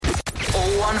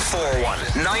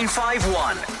0141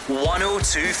 951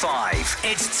 1025.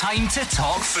 It's time to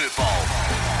talk football.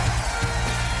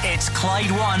 It's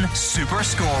Clyde One Super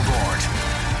Scoreboard.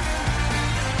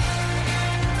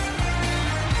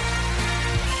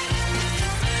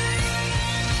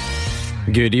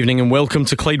 Good evening and welcome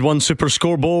to Clyde One Super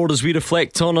Scoreboard as we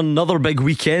reflect on another big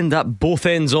weekend at both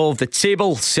ends of the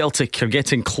table. Celtic are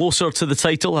getting closer to the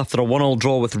title after a 1-1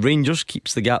 draw with Rangers,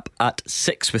 keeps the gap at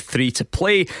 6 with 3 to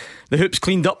play. The Hoops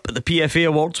cleaned up at the PFA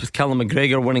Awards with Callum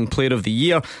McGregor winning Player of the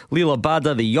Year, Leila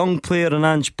Bada the young player and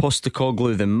Ange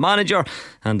Postecoglou the manager.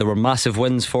 And there were massive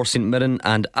wins for St Mirren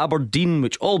and Aberdeen,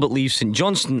 which all but leaves St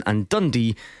Johnstone and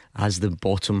Dundee as the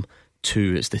bottom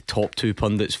two. It's the top two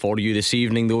pundits for you this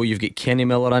evening, though. You've got Kenny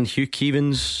Miller and Hugh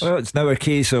Keevins. Well, it's now a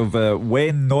case of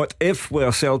when, not if,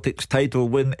 where Celtic's title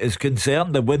win is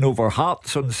concerned. The win over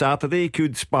Hearts on Saturday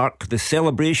could spark the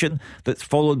celebration that's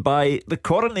followed by the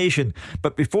coronation.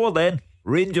 But before then,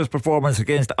 Rangers' performance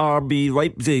against RB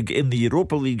Leipzig in the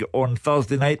Europa League on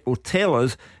Thursday night will tell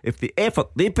us if the effort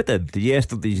they put into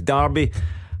yesterday's derby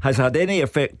has had any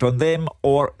effect on them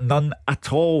or none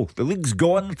at all. The league's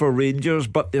gone for Rangers,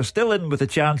 but they're still in with a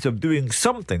chance of doing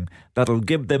something that'll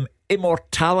give them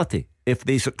immortality if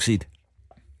they succeed.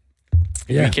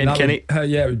 Yeah, Weekend, Kenny.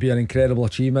 Yeah, it would be an incredible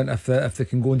achievement if they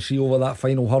can go and see over that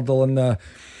final hurdle in the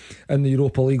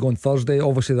Europa League on Thursday.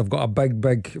 Obviously they've got a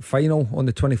big final on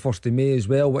the 21st of May as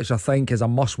well, which I think is a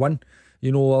must win.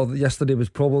 You know, yesterday was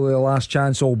probably the last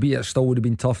chance, albeit it still would have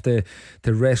been tough to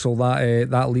wrestle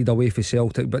that lead away for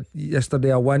Celtic. But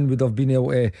yesterday a win would have been able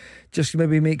to just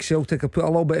maybe make Celtic put a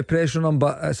little bit of pressure on them.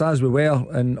 But it's as we were,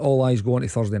 and all eyes go on to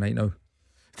Thursday night now.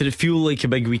 Did it feel like a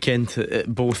big weekend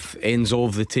at both ends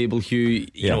of the table, Hugh?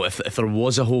 You know, if there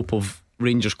was a hope of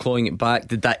Rangers clawing it back,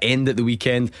 did that end at the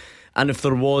weekend? And if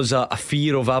there was a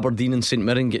fear of Aberdeen and St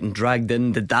Mirren getting dragged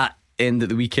in, did that end at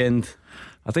the weekend?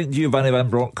 I think Giovanni Van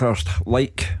Bronckhorst,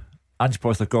 like Ange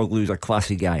Postecoglou, is a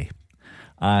classy guy,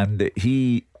 and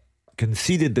he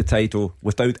conceded the title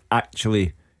without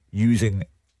actually using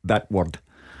that word.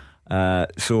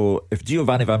 So if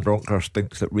Giovanni Van Bronckhorst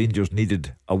thinks that Rangers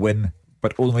needed a win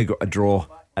but only got a draw,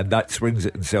 and that swings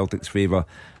it in Celtic's favour,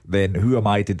 then who am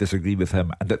I to disagree with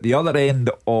him? And at the other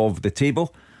end of the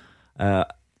table,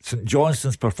 St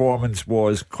Johnstone's performance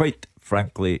was quite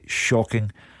frankly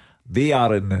shocking. They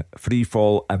are in free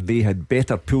fall and they had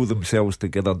better pull themselves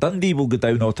together. Dundee will go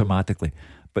down automatically,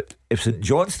 but if St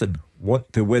Johnstone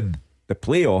want to win the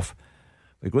playoff,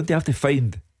 they're going to have to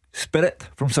find spirit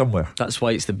from somewhere. That's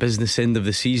why it's the business end of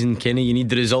the season, Kenny. You need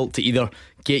the result to either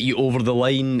get you over the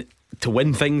line to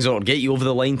win things or get you over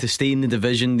the line to stay in the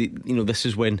division. You know, this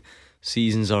is when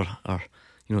seasons are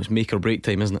you know, it's make or break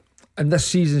time, isn't it? And this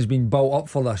season's been built up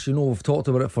for this. You know, we've talked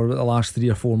about it for the last 3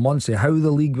 or 4 months, how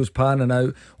the league was panning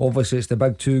out. Obviously it's the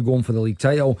big two going for the league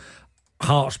title.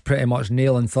 Hearts pretty much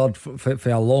nailing third for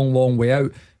a long way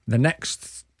out. The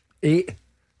next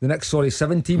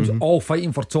 7 teams all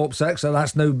fighting for top 6, and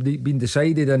that's now been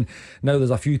decided. And now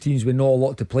there's a few teams we know a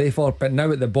lot to play for. But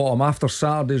now at the bottom, after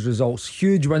Saturday's results,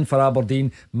 huge win for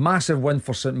Aberdeen, massive win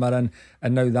for St Mirren,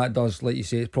 and now that does, like you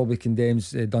say, it probably condemns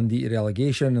Dundee to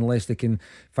relegation unless they can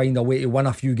find a way to win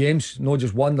a few games. Not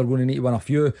just one, they're going to need to win a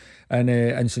few.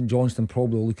 And St Johnstone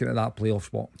probably looking at that playoff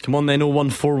spot. Come on then,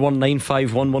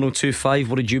 01419511025.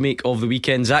 What did you make of the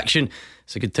weekend's action?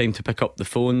 It's a good time to pick up the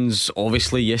phones.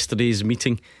 Obviously yesterday's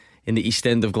meeting in the East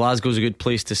End of Glasgow is a good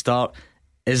place to start.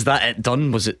 Is that it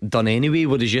done? Was it done anyway?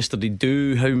 What does yesterday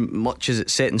do? How much is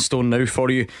it set in stone now for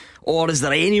you? Or is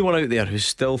there anyone out there who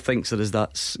still thinks there is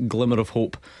that glimmer of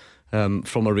hope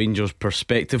from a Rangers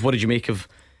perspective? What did you make of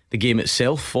the game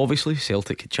itself? Obviously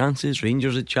Celtic had chances,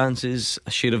 Rangers had chances,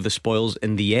 a share of the spoils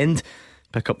in the end.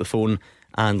 Pick up the phone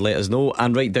and let us know.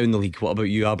 And right down the league, what about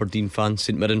you Aberdeen fans,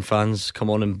 St Mirren fans? Come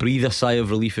on and breathe a sigh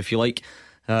of relief if you like.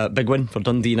 Big win for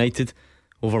Dundee United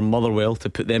over Motherwell to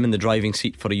put them in the driving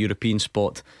seat for a European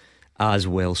spot as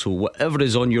well. So whatever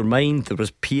is on your mind, there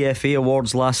was PFA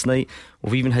Awards last night.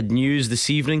 We've even had news this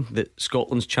evening that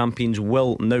Scotland's champions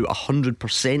will now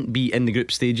 100% be in the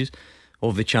group stages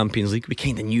of the Champions League. We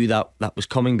kind of knew that was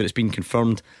coming, but it's been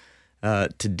confirmed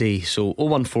today. So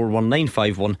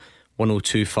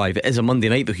 01419511025. It is a Monday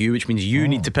night though, Hugh, which means you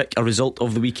need to pick a result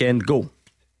of the weekend. Go.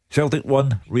 Celtic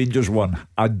won, Rangers won.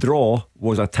 A draw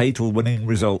was a title winning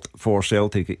result for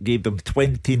Celtic. It gave them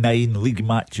 29 league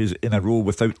matches in a row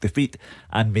without defeat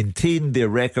and maintained their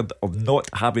record of not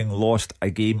having lost a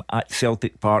game at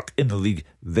Celtic Park in the league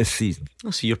this season.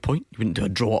 I see your point. You wouldn't do a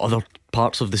draw at other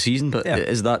parts of the season, but it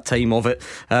is that time of it.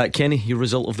 Kenny, your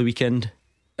result of the weekend?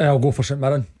 I'll go for St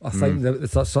Mirren. I think that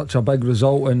it's such a big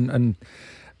result, and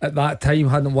at that time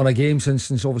hadn't won a game since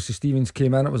obviously Stevens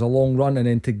came in. It was a long run, and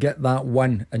then to get that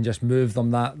win and just move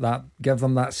them that give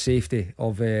them that safety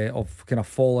of kind of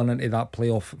falling into that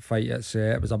playoff fight.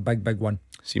 It was a big win.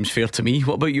 Seems fair to me.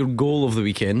 What about your goal of the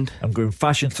weekend? I'm going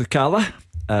Fashion Sakala.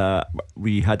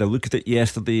 We had a look at it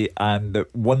yesterday and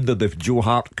wondered if Joe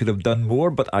Hart could have done more,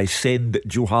 but I send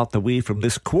Joe Hart away from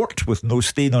this court with no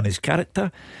stain on his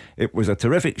character. It was a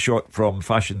terrific shot from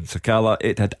Fashion Sakala.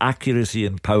 It had accuracy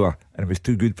and power, and it was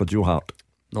too good for Joe Hart.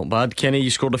 Not bad. Kenny,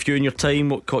 you scored a few in your time.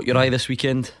 What caught your eye this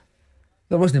weekend?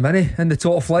 There wasn't many in the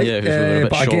top flight,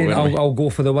 but again, I'll go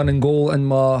for the winning goal in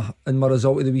my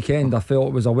result of the weekend. I felt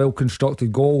it was a well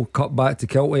constructed goal, cut back to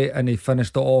Kiltie, and he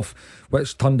finished it off,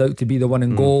 which turned out to be the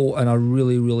winning goal, and a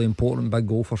really, really important big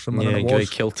goal for someone. Yeah, it was. Greg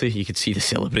Kiltie, you could see the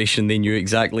celebration. They knew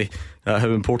exactly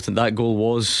how important that goal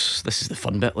was. This is the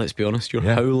fun bit, let's be honest. Your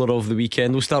howler of the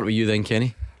weekend. We'll start with you then,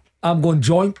 Kenny. I'm going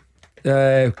joint.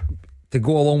 To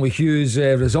go along with Hugh's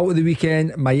result of the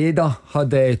weekend, Maeda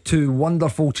had two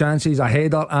wonderful chances, a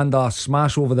header and a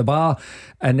smash over the bar,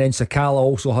 and then Sakala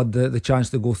also had the chance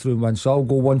to go through and win. So I'll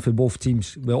go one for both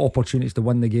teams with opportunities to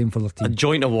win the game for their team. A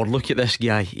joint award. Look at this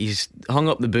guy. He's hung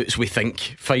up the boots, we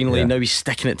think, finally. Now he's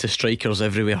sticking it to strikers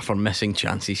everywhere for missing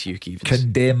chances. Hugh Keevins.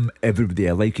 Condemn everybody.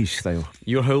 I like his style.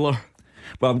 Your howler?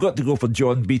 Well, I've got to go for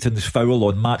John Beaton's foul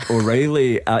on Matt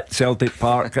O'Reilly at Celtic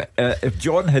Park. If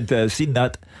John had seen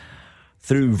that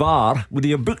through VAR, would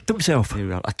he have booked himself? There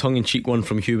we are. A tongue-in-cheek one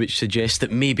from Hugh, which suggests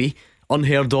that maybe,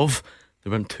 unheard of,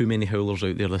 there weren't too many howlers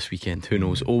out there this weekend. Who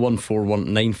knows?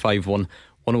 0141 951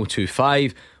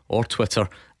 1025 or Twitter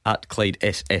at Clyde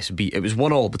SSB. It was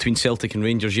 1-1 between Celtic and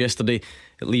Rangers yesterday.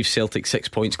 It leaves Celtic 6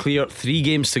 points clear. 3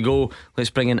 games to go.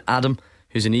 Let's bring in Adam,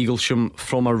 who's in Eaglesham.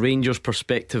 From a Rangers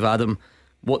perspective, Adam,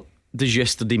 what does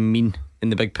yesterday mean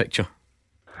in the big picture?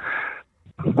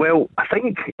 Well, I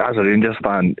think as a Rangers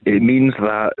fan, it means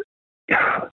that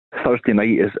Thursday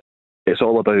night it's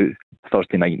all about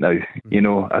Thursday night now. You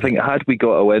know, I think had we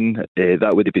got a win,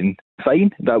 that would have been fine.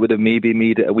 That would have maybe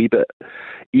made it a wee bit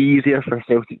easier for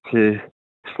Celtic to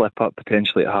slip up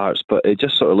potentially at Hearts, but it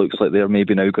just sort of looks like they're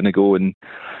maybe now going to go and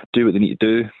do what they need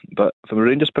to do. But from a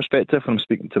Rangers perspective, when I'm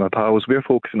speaking to my pals, we're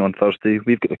focusing on Thursday.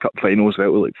 We've got the cup finals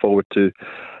that we look forward to,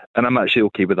 and I'm actually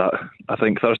okay with that. I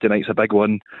think Thursday night's a big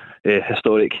one,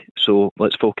 historic, so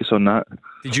let's focus on that.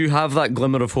 Did you have that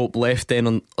glimmer of hope left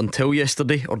then until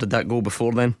yesterday, or did that go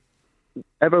before then?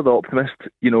 Ever the optimist,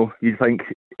 you know, you think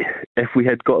if we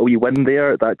had got a wee win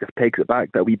there, that just pegs it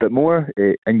back that wee bit more,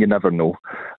 and you never know.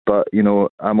 But, you know,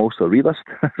 I'm also a realist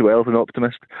as well as an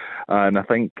optimist, and I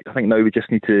think now we just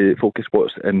need to focus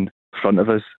what's in front of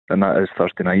us, and that is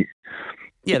Thursday night.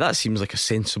 Yeah, that seems like a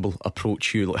sensible approach,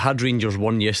 Hugh. Like, had Rangers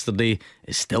won yesterday,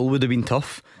 it still would have been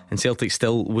tough, and Celtic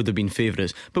still would have been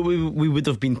favourites. But we would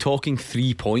have been talking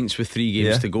 3 points with 3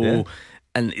 games to go. Yeah.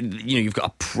 And, you know, you've got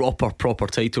a proper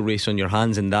title race on your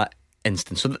hands in that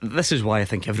instance. So this is why I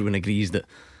think everyone agrees that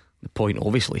the point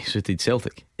obviously suited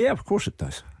Celtic. Yeah, of course it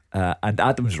does. And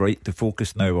Adam's right to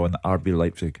focus now on RB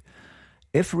Leipzig.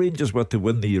 If Rangers were to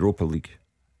win the Europa League,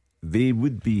 they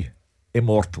would be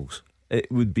immortals.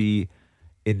 It would be,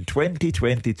 in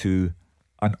 2022,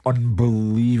 an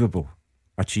unbelievable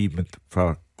achievement for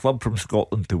a club from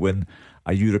Scotland to win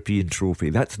a European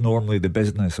trophy. That's normally the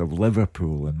business of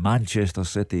Liverpool and Manchester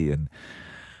City and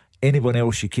anyone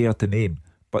else you care to name.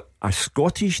 But a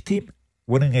Scottish team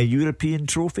winning a European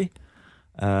trophy,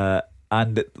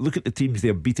 and look at the teams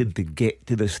they're beaten to get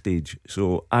to this stage.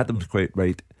 So Adam's quite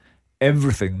right.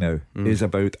 Everything now is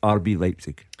about RB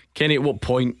Leipzig. Kenny, at what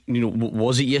point, you know,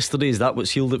 was it yesterday? Is that what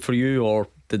sealed it for you, or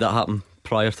did that happen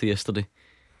prior to yesterday?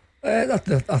 I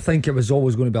think it was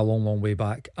always going to be a long way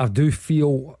back. I do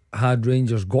feel had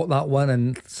Rangers got that one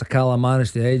and Sakala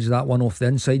managed to edge that one off the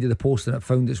inside of the post and it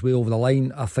found its way over the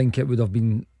line, I think it would have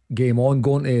been game on.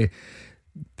 Going to,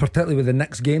 particularly with the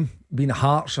next game being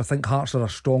Hearts, I think Hearts are a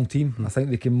strong team. I think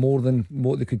they can more than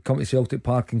what they could come to Celtic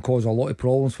Park and cause a lot of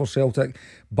problems for Celtic.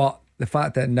 But the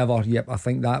fact that it never, I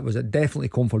think that was definitely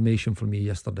confirmation for me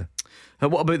yesterday.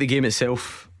 What about the game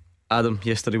itself, Adam,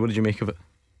 yesterday? What did you make of it?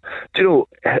 Do you know,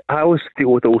 I always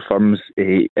feel with those firms,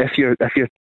 if your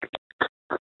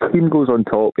team goes on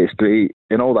top, it's great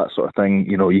and all that sort of thing.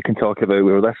 You know, you can talk about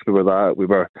we were this, we were that, we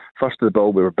were first to the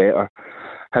ball, we were better.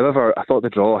 However, I thought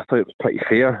it was pretty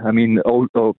fair. I mean,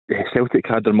 Celtic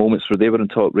had their moments where they were on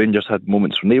top, Rangers had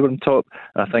moments when they were on top.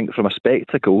 And I think from a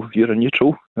spectacle, you're a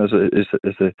neutral, as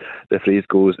the phrase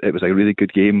goes. It was a really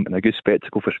good game and a good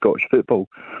spectacle for Scottish football.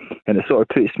 And it sort of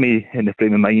puts me in the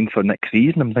frame of mind for next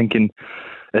season. I'm thinking,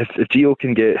 if Gio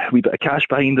can get a wee bit of cash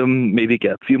behind him, maybe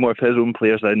get a few more of his own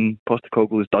players in,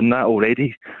 Postecoglou has done that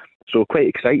already. So quite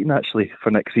exciting actually for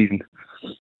next season.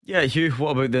 Yeah, Hugh,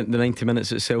 what about the 90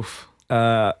 minutes itself?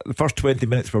 The first 20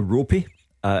 minutes were ropey.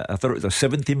 I thought it was a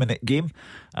 70-minute game,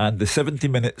 and the 70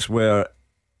 minutes were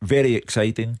very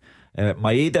exciting.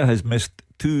 Maeda has missed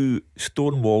 2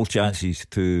 stonewall chances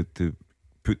to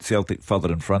put Celtic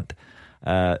further in front.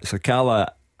 Sakala,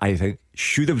 I think,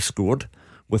 should have scored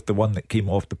with the one that came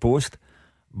off the post,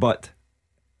 but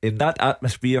in that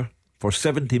atmosphere for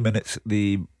 70 minutes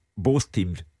both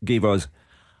teams gave us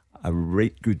a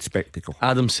right good spectacle.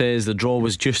 Adam says the draw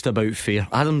was just about fair.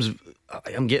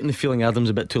 I'm getting the feeling Adam's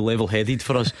a bit too level-headed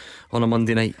for us on a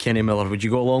Monday night. Kenny Miller, would you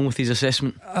go along with his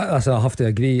assessment? I have to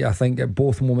agree. I think at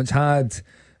both moments, had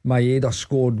Maeda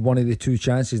scored one of the 2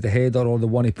 chances, the header or the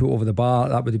one he put over the bar,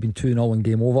 that would have been 2-0 and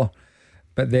game over.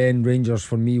 But then Rangers,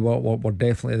 for me, were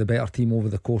definitely the better team over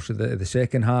the course of the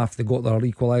second half. They got their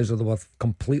equaliser. They were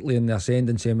completely in the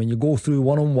ascendancy. And when you go through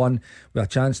 1-on-1 with a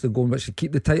chance to go and to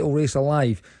keep the title race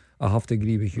alive, I have to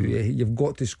agree with you. You've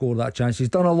got to score that chance. He's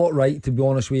done a lot right, to be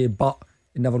honest with you, but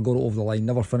he never got it over the line,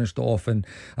 never finished it off. And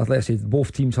as I said,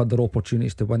 both teams had their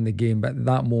opportunities to win the game, but at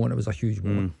that moment it was a huge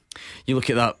moment. You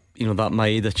look at that, that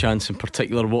Maeda chance in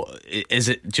particular. What is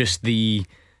it? Just the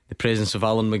presence of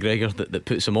Alan McGregor that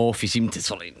puts him off? He seemed to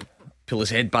sort of pull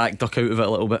his head back, duck out of it a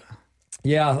little bit.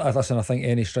 Yeah, listen, I think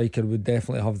any striker would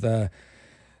definitely have the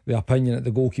opinion that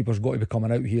the goalkeeper's got to be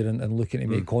coming out here and looking to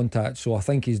make contact. So I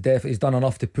think he's done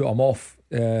enough to put him off.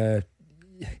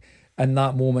 In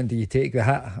that moment, do you take the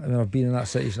hit? I mean, I've been in that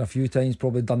situation a few times,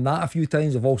 probably done that a few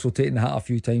times. I've also taken the hit a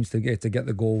few times to get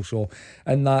the goal. So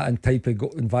in that type of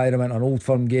environment, an Old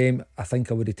Firm game, I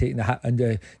think I would have taken the hit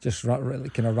and just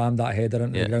kind of rammed that header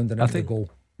into the ground and into the goal.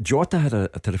 Jota had a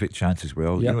terrific chance as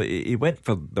well. Yep. He went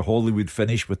for the Hollywood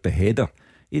finish with the header.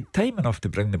 He had time enough to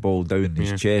bring the ball down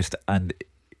his chest, and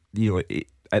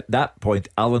at that point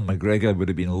Alan McGregor would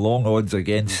have been long odds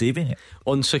against saving it.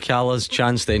 On Sakala's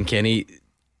chance then, Kenny,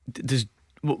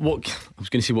 what I was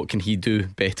going to say, what can he do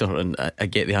better? And I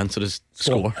get the answer is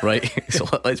score, right? So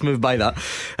let's move by that.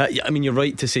 I mean, you're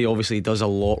right to say obviously he does a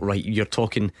lot right. You're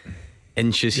talking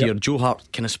inches here. Joe Hart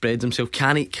kind of spreads himself.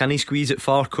 Can he squeeze it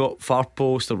far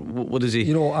post, or what is he?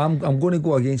 I'm going to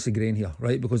go against the grain here,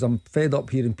 right? Because I'm fed up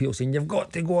hearing people saying you've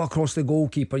got to go across the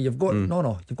goalkeeper. You've got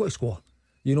no, you've got to score.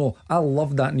 I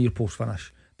love that near post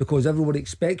finish because everybody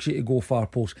expects you to go far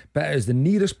post, but it is the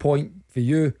nearest point for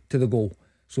you to the goal.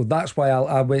 So that's why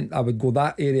I would go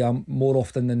that area more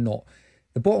often than not.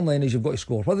 The bottom line is you've got to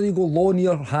score. Whether you go low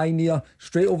near, high near,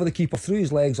 straight over the keeper, through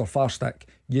his legs or far stick,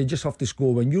 you just have to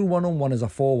score. When you're 1-on-1 as a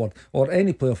forward, or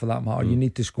any player for that matter, you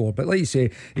need to score. But like you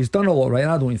say, he's done a lot right,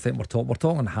 and I don't even think we're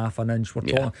talking half an inch. We're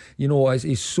talking,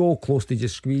 he's so close to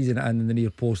just squeezing it in the near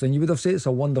post. And you would have said it's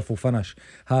a wonderful finish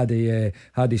had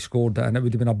he scored it, and it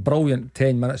would have been a brilliant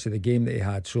 10 minutes of the game that he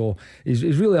had. So he's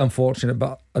really unfortunate,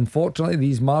 but unfortunately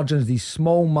these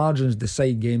small margins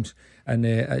decide games, and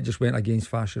it just went against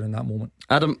Fasher in that moment.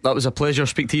 Adam, that was a pleasure.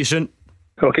 Speak to you soon.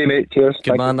 Okay, mate. Cheers.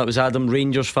 Good man. That was Adam,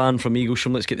 Rangers fan from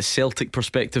Eaglesham. Let's get the Celtic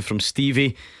perspective from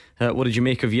Stevie. What did you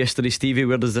make of yesterday, Stevie?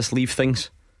 Where does this leave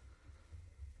things?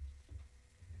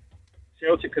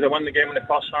 Celtic could have won the game in the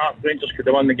first half. Rangers could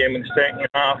have won the game in the second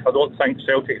half. I don't think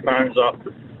Celtic fans are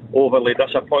overly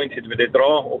disappointed with the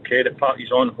draw. Okay, the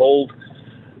party's on hold.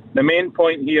 The main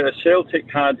point here is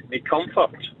Celtic had the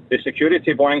comfort, the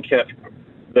security blanket,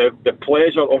 the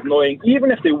pleasure of knowing even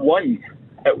if they won,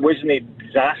 it wasn't a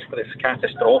disastrous,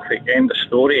 catastrophic end of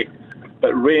story.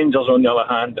 But Rangers, on the other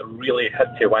hand, really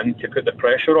had to win to put the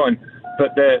pressure on.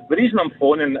 But the reason I'm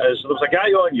phoning is there was a guy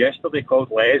on yesterday called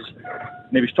Les,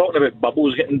 and he was talking about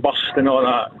bubbles getting burst and all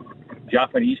that.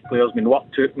 Japanese players been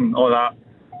worked to it and all that.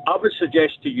 I would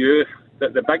suggest to you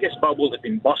that the biggest bubble that's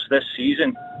been burst this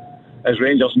season is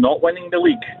Rangers not winning the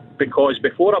league, because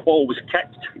before a ball was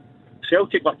kicked,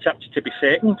 Celtic were tipped to be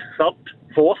second, third,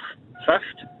 fourth,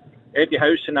 fifth. Eddie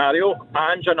Howe scenario,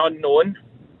 and an unknown.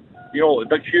 A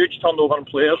big huge turnover in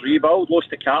players, rebuild, lost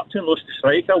the captain, lost the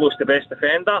striker, lost the best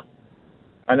defender.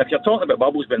 And if you're talking about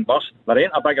bubbles being burst, there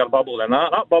ain't a bigger bubble than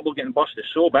that. That bubble getting burst is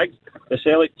so big, the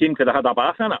Celtic team could have had a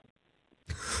bath in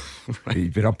it.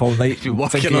 You've been up all night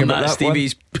working on that,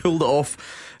 Stevie's pulled it off,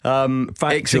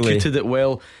 executed it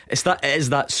well. It is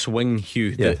that swing,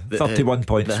 Hugh, that 31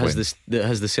 point that swing that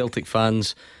has the Celtic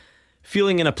fans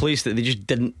feeling in a place that they just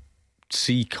didn't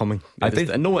see coming. I think,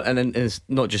 and it's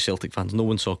not just Celtic fans, no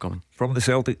one saw coming. From the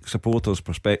Celtic supporters'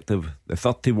 perspective, the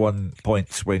 31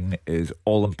 point swing is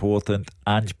all important.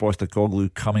 Ange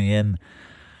Postecoglou coming in,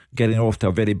 getting off to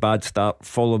a very bad start,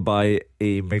 followed by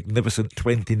a magnificent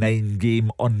 29 game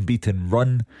unbeaten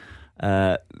run.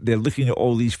 They're looking at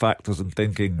all these factors and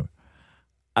thinking,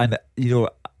 and you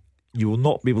will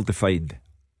not be able to find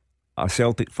a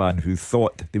Celtic fan who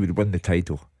thought they would win the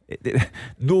title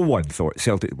No one thought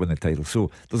Celtic would win the title,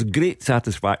 so there's great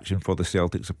satisfaction for the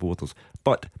Celtic supporters.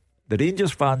 But the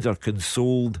Rangers fans are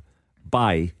consoled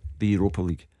by the Europa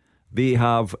League. They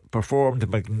have performed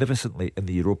magnificently in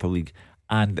the Europa League,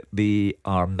 and they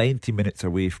are 90 minutes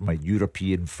away from a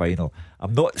European final.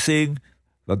 I'm not saying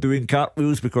they're doing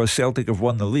cartwheels because Celtic have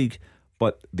won the league,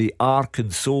 but they are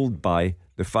consoled by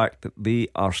the fact that they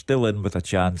are still in with a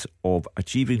chance of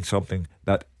achieving something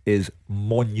that is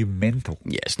monumental.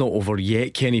 Yeah, it's not over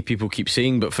yet, Kenny, people keep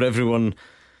saying, but for everyone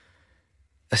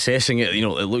assessing it, it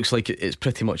looks like it's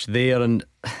pretty much there. And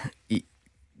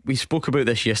we spoke about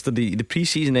this yesterday. The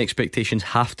pre-season expectations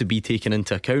have to be taken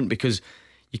into account, because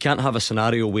you can't have a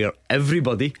scenario where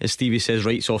everybody, as Stevie says,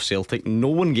 writes off Celtic. No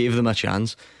one gave them a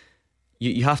chance.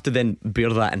 You have to then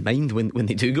bear that in mind when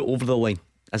they do get over the line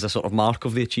as a sort of mark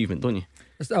of the achievement, don't you?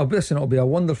 Listen, it'll be a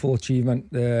wonderful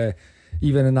achievement.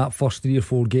 Even in that first 3 or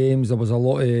 4 games, there was a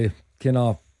lot of kind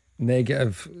of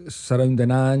negative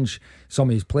surrounding Ange, some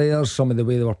of his players, some of the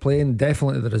way they were playing,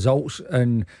 definitely the results,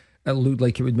 and it looked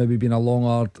like it would maybe been a long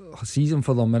hard season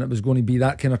for them, and it was going to be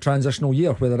that kind of transitional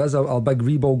year where there is a big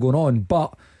rebuild going on.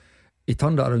 But he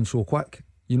turned it around so quick.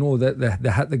 That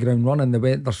they hit the ground running.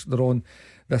 They're on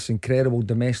this incredible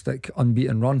domestic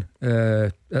unbeaten run.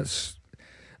 It's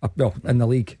in the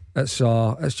league. It's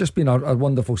just been a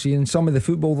wonderful season. Some of the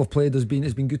football they've played has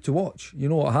been good to watch.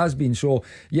 It has been. So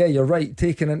yeah, you're right.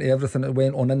 Taking into everything that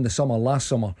went on in the summer, last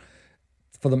summer,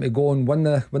 for them to go and win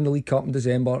the League Cup in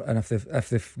December, and if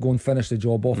they've go and finish the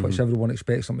job off, which everyone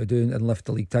expects them to do, and lift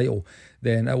the league title,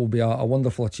 then it will be a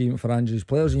wonderful achievement for Andrew's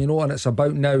players. And and it's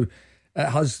about now.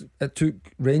 It took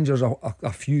Rangers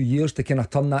a few years to kind of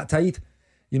turn that tide.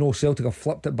 Celtic have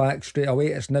flipped it back straight away.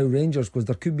 It's now Rangers, because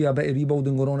there could be a bit of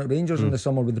rebuilding going on at Rangers in the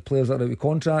summer with the players that are out of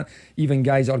contract. Even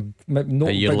guys that are not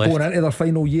going into their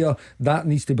final year, that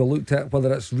needs to be looked at,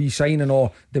 whether it's re-signing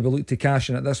or they be looked to cash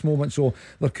in at this moment. So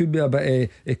there could be a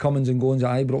bit of comings and goings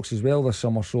at Ibrox as well this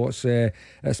summer. So it's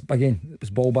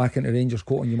ball back into Rangers'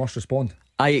 court, and you must respond.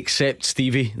 I accept,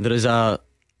 Stevie, there is a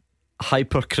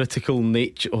hypercritical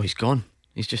nature. Oh, he's gone.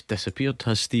 He's just disappeared,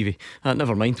 has Stevie.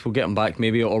 Never mind, we'll get him back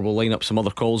maybe, or we'll line up some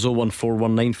other calls.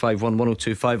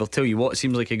 01419511025. I'll tell you what, it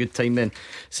seems like a good time then,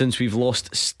 since we've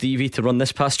lost Stevie, to run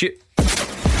this past you.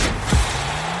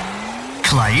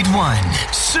 Clyde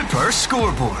One Super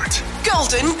Scoreboard.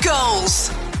 Golden Goals.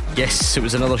 Yes, it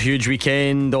was another huge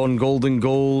weekend on Golden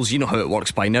Goals. You know how it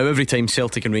works by now. Every time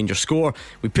Celtic and Rangers score,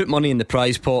 we put money in the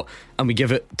prize pot and we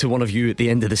give it to one of you at the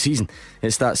end of the season.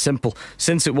 It's that simple.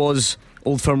 Since it was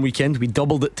Old Firm weekend, we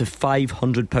doubled it to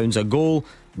 £500 a goal.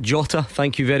 Jota,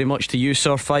 thank you very much to you,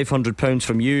 sir. £500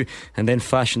 from you. And then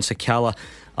Fashion Sakala,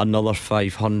 another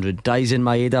 500. Daisen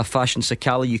Maeda, Fashion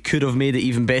Sakala, you could have made it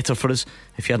even better for us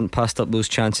if you hadn't passed up those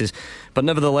chances. But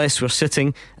nevertheless, we're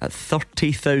sitting at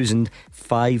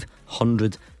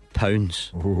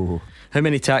 £30,500. Ooh. How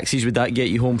many taxis would that get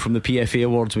you home from the PFA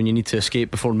Awards when you need to escape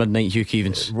before midnight, Hugh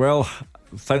Keevins? Well,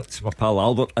 thanks to my pal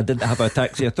Albert, I didn't have a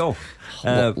taxi at all.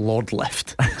 Lord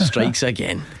Lift strikes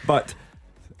again. But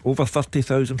over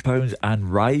 £30,000 and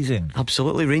rising.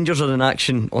 Absolutely. Rangers are in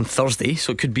action on Thursday,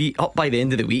 so it could be up by the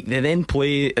end of the week. They then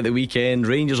play at the weekend.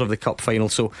 Rangers of the Cup final,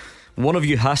 so one of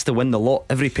you has to win the lot,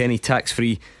 every penny tax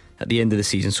free at the end of the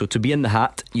season. So to be in the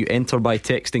hat, you enter by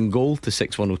texting GOAL to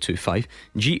 61025,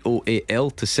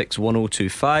 GOAL to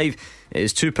 61025. It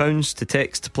is £2 to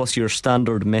text plus your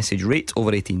standard message rate,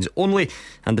 over 18s only,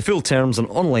 and the full terms and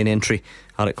online entry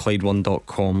are at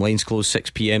Clyde1.com. Lines close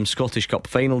 6 p.m. Scottish Cup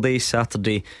final day,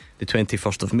 Saturday the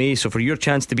 21st of May. So for your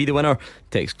chance to be the winner,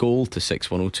 text GOAL to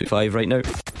 61025 right now.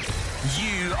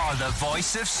 You are the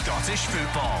voice of Scottish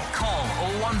football. Call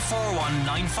 0141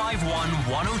 951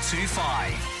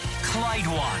 1025. Clyde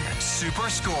One Super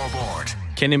Scoreboard.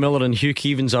 Kenny Miller and Hugh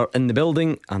Keevins are in the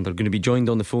building, and they're going to be joined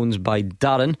on the phones by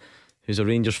Darren, who's a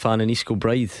Rangers fan in East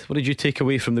Kilbride. What did you take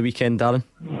away from the weekend, Darren?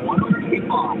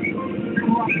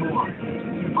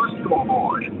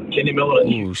 Kenny Miller.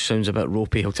 Ooh, sounds a bit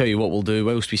ropey. I'll tell you what we'll do.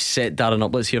 Whilst we set Darren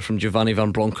up, let's hear from Giovanni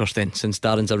Van Bronckhorst then. Since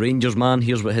Darren's a Rangers man,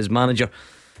 here's what his manager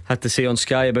had to say on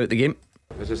Sky about the game.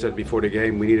 As I said before the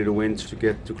game, we needed a win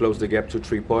to close the gap to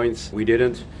 3 points. We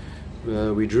didn't.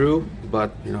 We drew, but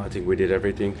I think we did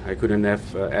everything. I couldn't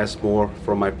have asked more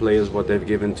from my players what they've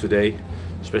given today,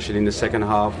 especially in the second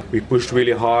half. We pushed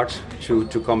really hard to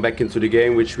come back into the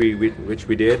game, which we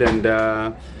did, and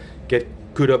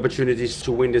good opportunities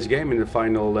to win this game in the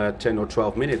final 10 or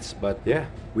 12 minutes. But yeah,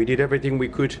 we did everything we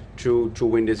could to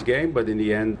win this game. But in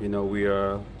the end, we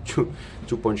are 2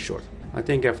 points short. I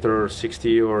think after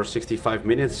 60 or 65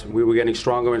 minutes, we were getting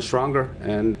stronger and stronger.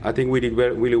 And I think we did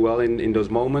really well in those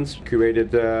moments.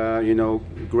 Created,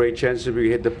 great chances. We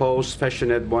hit the post,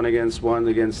 Fashioned 1-against-1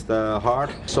 against Hart.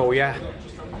 So yeah,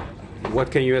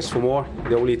 what can you ask for more?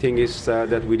 The only thing is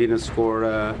that we didn't score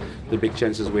the big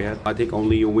chances we had. I think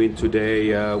only a win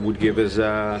today would give us,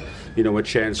 a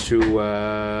chance to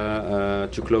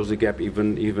close the gap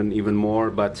even more.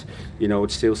 But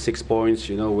it's still 6 points.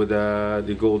 With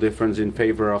the goal difference in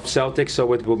favor of Celtic,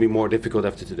 so it will be more difficult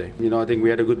after today. I think we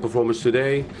had a good performance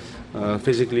today.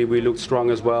 Physically, we looked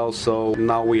strong as well. So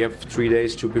now we have 3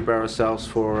 days to prepare ourselves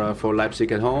for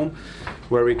Leipzig at home,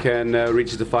 where we can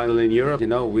reach the final in Europe.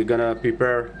 We're gonna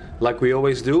prepare like we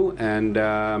always do and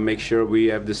make sure we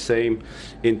have the same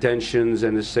intentions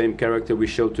and the same character we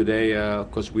showed today,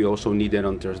 because we also need that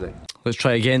on Thursday. Let's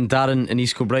try again. Darren in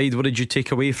East Kilbride, what did you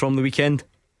take away from the weekend?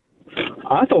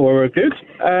 I thought we were good.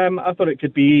 I thought it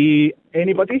could be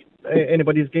anybody's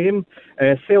game.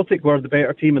 Celtic were the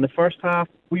better team in the first half.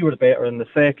 We were the better in the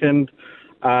second.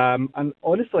 And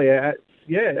honestly,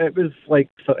 it was like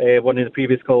one of the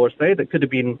previous callers said, it could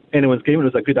have been anyone's game. It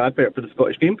was a good advert for the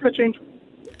Scottish game for a change.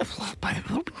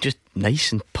 Just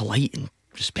nice and polite and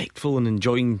respectful and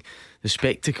enjoying the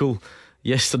spectacle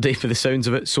yesterday, for the sounds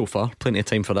of it. So far, plenty of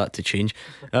time for that to change.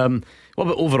 What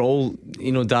about overall,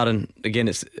 Darren, again,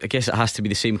 I guess it has to be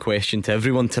the same question to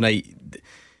everyone tonight.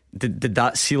 Did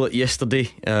that seal it yesterday,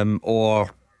 or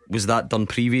was that done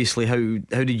previously? How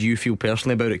did you feel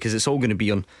personally about it? Because it's all going to be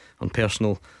on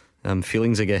personal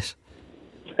feelings, I guess.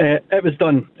 It was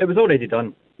done. It was already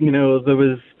done. There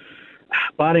was,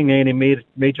 barring any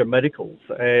major miracles,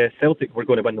 Celtic were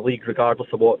going to win the league regardless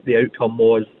of what the outcome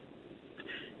was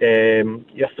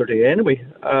yesterday anyway.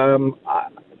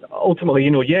 Ultimately,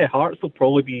 Hearts will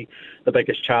probably be the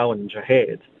biggest challenge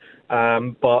ahead.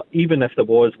 But even if there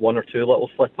was one or two little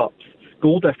slip-ups,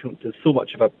 goal difference is so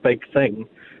much of a big thing.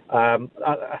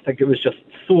 I think it was just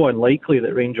so unlikely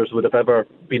that Rangers would have ever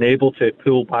been able to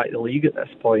pull back the league at this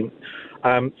point.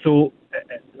 So,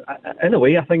 in a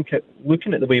way, I think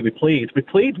looking at the way we played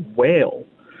well,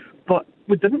 but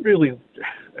we didn't really,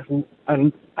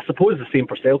 and I suppose the same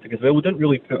for Celtic as well, we didn't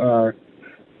really put our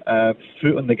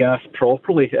foot on the gas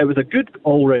properly. It was a good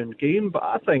all-round game, but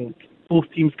I think both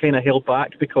teams kind of held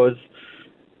back because,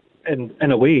 in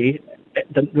a way,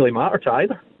 it didn't really matter to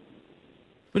either.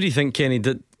 What do you think, Kenny?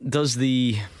 Does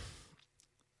the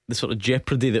sort of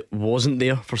jeopardy that wasn't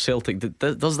there for Celtic,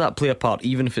 does that play a part,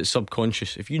 even if it's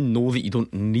subconscious? If you know that you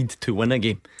don't need to win a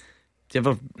game, do you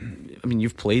ever,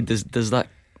 you've played, does that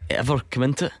ever come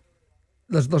into it?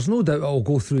 There's no doubt it'll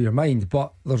go through your mind,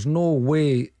 but there's no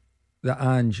way that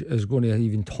Ange is going to have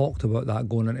even talked about that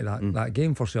going into that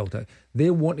game for Celtic. They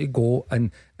want to go,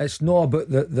 and it's not about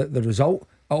the result.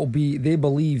 It'll be, they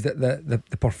believe that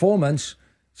the performance,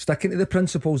 sticking to the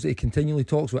principles that he continually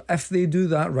talks about, if they do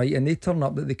that right and they turn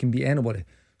up, that they can beat anybody.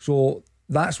 So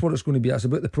that's what it's going to be. It's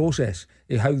about the process,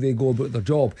 how they go about their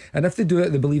job. And if they do it,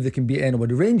 they believe they can beat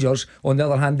anybody. Rangers, on the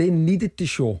other hand, they needed to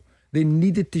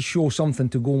show something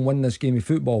to go and win this game of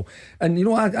football. And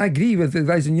I agree with the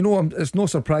guys, and it's no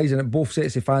surprising that both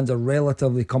sets of fans are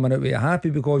relatively coming out with it happy,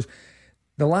 because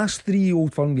the last 3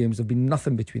 Old Firm games, there've been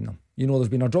nothing between them. There's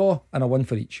been a draw and a win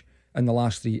for each in the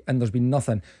last 3, and there's been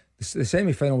nothing. The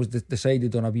semi-final was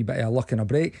decided on a wee bit of luck and a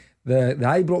break. The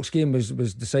Ibrox game was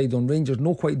decided on Rangers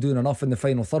not quite doing enough in the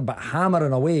final third, but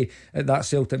hammering away at that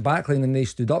Celtic backline, and they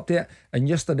stood up to it. And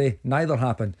yesterday, neither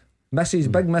happened.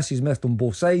 Big misses missed on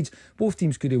both sides. Both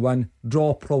teams could have won.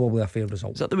 Draw, probably a fair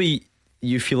result. Is that the way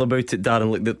you feel about it,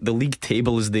 Darren? Like the league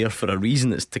table is there for a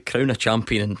reason. It's to crown a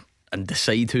champion and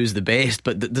decide who's the best.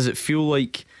 But does it feel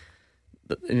like,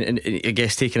 and I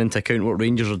guess taking into account what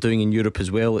Rangers are doing in Europe as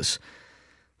well,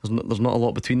 there's not a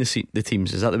lot between the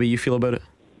teams? Is that the way you feel about it?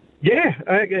 Yeah,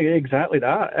 exactly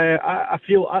that. I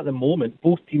feel at the moment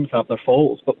both teams have their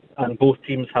faults, and both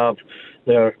teams have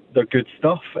their good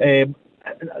stuff.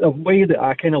 The way that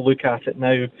I kind of look at it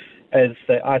now is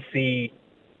that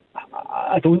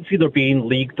I don't see there being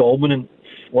league dominance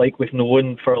like we've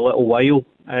known for a little while.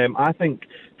 I think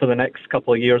for the next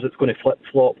couple of years it's going to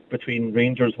flip-flop between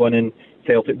Rangers winning,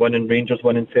 Celtic winning, Rangers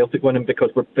winning, Celtic winning, because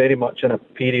we're very much in a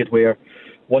period where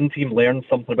one team learns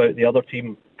something about the other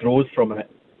team, grows from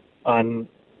it, and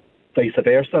vice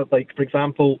versa. Like, for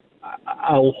example,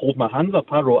 I'll hold my hands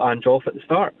up. I wrote Ange off at the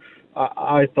start.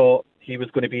 I thought he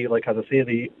was going to be, like, as I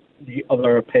say, the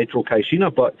other Pedro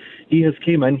Caixinha, but he has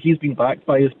came in, he's been backed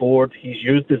by his board, he's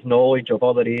used his knowledge of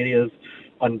other areas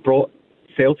and brought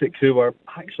Celtic, who were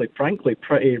actually, frankly,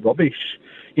 pretty rubbish.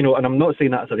 You know, and I'm not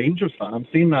saying that as a Rangers fan. I'm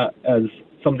saying that as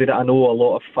somebody that I know a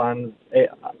lot of fans.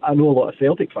 I know a lot of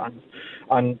Celtic fans,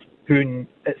 and who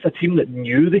it's a team that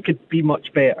knew they could be much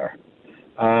better.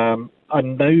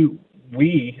 And now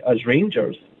we, as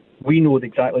Rangers, we know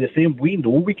exactly the same. We know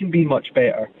we can be much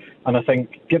better. And I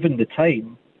think, given the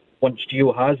time, once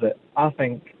Gio has it, I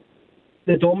think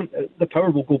the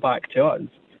power will go back to us.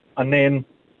 And then,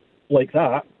 like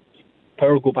that,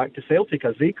 power will go back to Celtic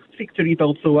as they seek to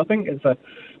rebuild. So I think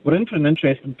we're in for an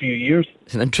interesting few years.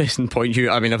 It's an interesting point, Hugh.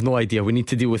 I mean, I've no idea. We need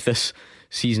to deal with this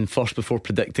season first before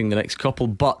predicting the next couple.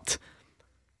 But,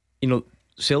 you know,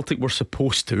 Celtic were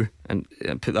supposed to, and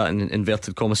put that in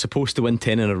inverted commas, supposed to win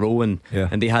 10 in a row, and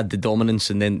they had the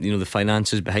dominance, and then, you know, the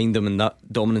finances behind them, and that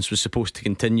dominance was supposed to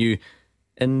continue,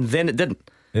 and then it didn't.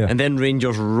 And then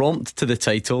Rangers romped to the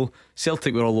title.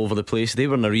 Celtic were all over the place. They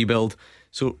were in a rebuild.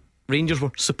 So Rangers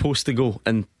were supposed to go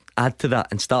and add to that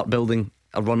and start building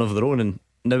a run of their own, and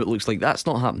now it looks like that's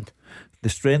not happened. The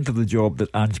strength of the job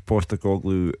that Ange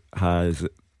Postecoglou has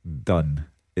done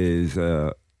is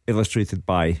illustrated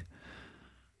by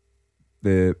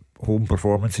the home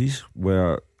performances,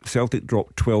 where Celtic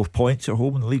dropped 12 points at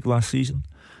home in the league last season.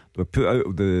 They were put out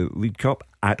of the League Cup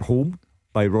at home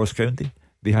by Ross County.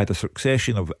 They had a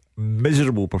succession of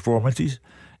miserable performances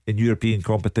in European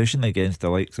competition against the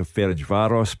likes of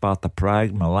Ferencváros, Sparta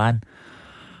Prague, Milan.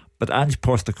 But Ange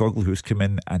Postecoglou, who's come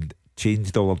in and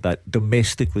changed all of that,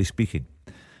 domestically speaking.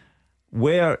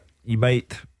 Where you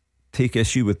might take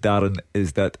issue with Darren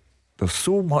is that there's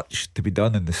so much to be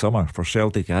done in the summer for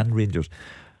Celtic and Rangers.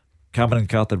 Cameron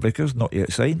Carter-Vickers not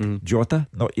yet signed. Jota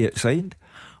not yet signed.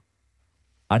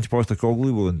 Ange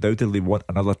Postecoglou will undoubtedly want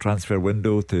another transfer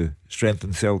window to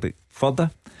strengthen Celtic further.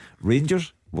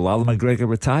 Rangers, will Alan McGregor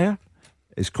retire?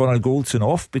 Is Connor Goldson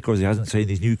off because he hasn't signed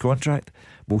his new contract?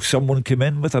 Will someone come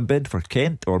in with a bid for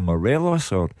Kent or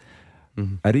Morelos or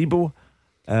Aribo?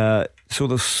 So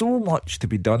there's so much to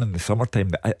be done in the summertime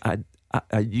that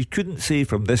you couldn't say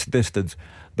from this distance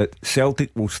that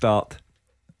Celtic will start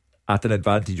at an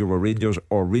advantage over Rangers,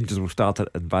 or Rangers will start at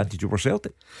an advantage over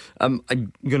Celtic. I'm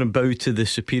going to bow to the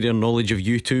superior knowledge of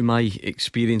you two. My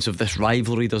experience of this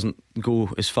rivalry doesn't go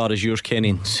as far as yours, Kenny,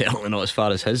 and certainly not as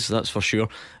far as his, that's for sure.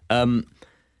 Have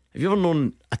you ever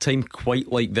known a time quite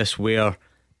like this, where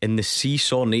in the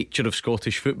seesaw nature of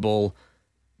Scottish football,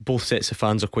 both sets of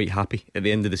fans are quite happy at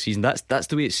the end of the season? That's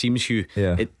the way it seems, Hugh.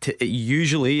 It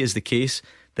usually is the case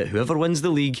that whoever wins the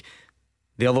league,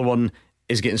 the other one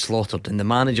is getting slaughtered, and the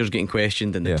manager's getting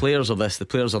questioned, and the players are this, the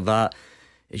players are that.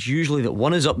 It's usually that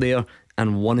one is up there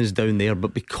and one is down there.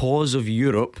 But because of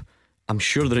Europe, I'm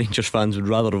sure the Rangers fans would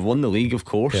rather have won the league, of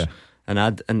course, and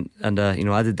added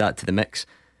that to the mix.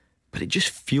 But it just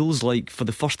feels like, for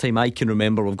the first time I can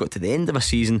remember, we've got to the end of a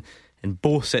season and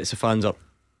both sets of fans are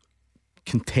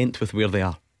content with where they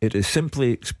are. It is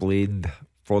simply explained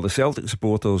for the Celtic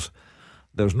supporters.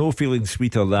 There's no feeling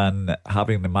sweeter than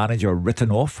having the manager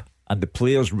written off and the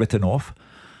players written off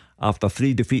after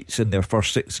 3 defeats in their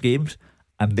first 6 games,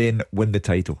 and then win the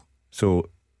title. So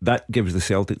that gives the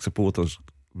Celtic supporters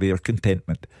their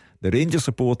contentment. The Rangers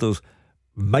supporters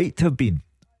might have been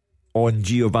on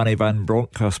Giovanni Van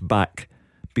Bronckhorst's back,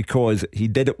 because he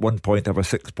did at one point have a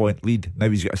 6-point lead. Now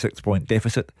he's got a 6-point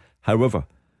deficit. However,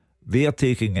 they are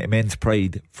taking immense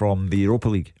pride from the Europa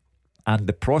League and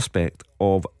the prospect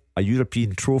of a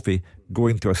European trophy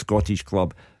going to a Scottish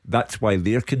club. That's why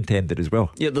they're contented as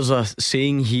well. Yeah, there's a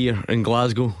saying here in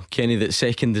Glasgow, Kenny, that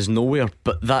second is nowhere.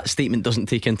 But that statement doesn't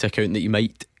take into account that you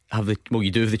might have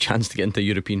you do have the chance to get into a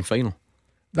European final.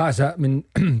 That's it. I mean,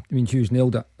 Hughes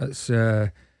nailed it. It's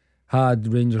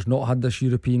had Rangers not had this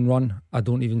European run, I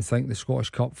don't even think the Scottish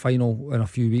Cup final in a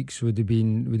few weeks would have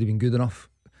been good enough.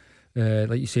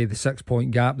 Like you say, the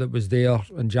 6-point gap that was there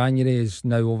in January is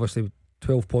now obviously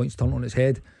 12 points turned on its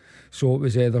head. So it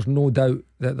was. There's no doubt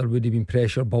that there would have been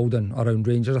pressure building around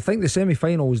Rangers. I think the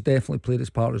semi-final has definitely played its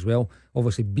part as well.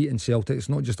 Obviously beating Celtic, it's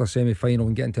not just a semi-final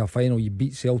and getting to a final. You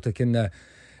beat Celtic in the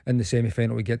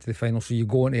semi-final to get to the final, so you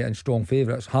go into it in strong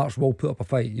favourites. Hearts will put up a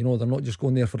fight. You know, they're not just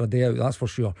going there for a day out, that's for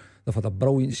sure. They've had a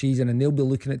brilliant season, and they'll be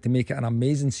looking at to make it an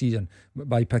amazing season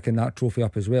by picking that trophy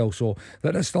up as well. So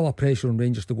there is still a pressure on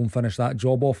Rangers to go and finish that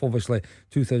job off. Obviously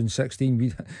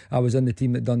 2016 I was in the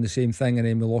team that done the same thing, and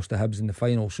then we lost to Hibs in the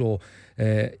final. So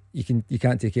you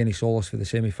can't take any solace for the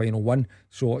semi-final win.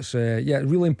 So it's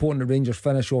really important that Rangers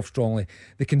finish off strongly.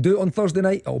 They can do it on Thursday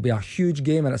night. It'll be a huge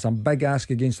game, and it's a big ask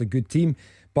against a good team.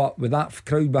 But with that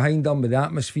crowd behind them, with the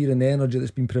atmosphere and the energy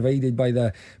that's been provided by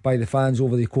the fans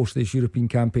over the course of this European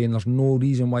campaign, there's no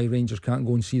reason why Rangers can't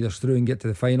go and see this through and get to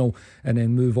the final and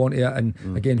then move on to it.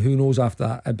 And again, who knows after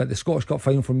that? But the Scottish Cup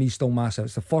final for me is still massive.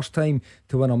 It's the first time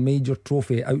to win a major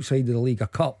trophy outside of the league, a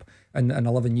cup, in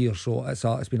 11 years. So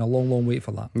it's been a long wait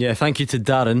for that. Yeah, thank you to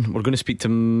Darren. We're going to speak to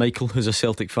Michael, who's a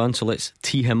Celtic fan, so let's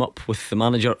tee him up with the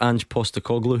manager Ange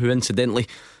Postecoglou, who incidentally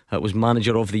was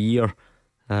manager of the year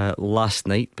last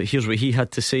night. But here's what he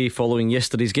had to say following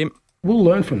yesterday's game. We'll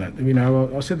learn from that. You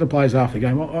know, I said to the players after the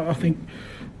game, I think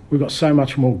we've got so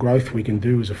much more growth we can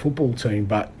do as a football team,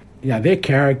 but you know, their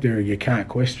character you can't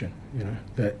question. You know,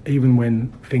 that even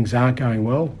when things aren't going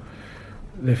well,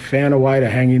 they've found a way to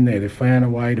hang in there. They've found a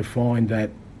way to find that,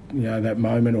 you know, that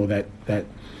moment or that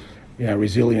you know,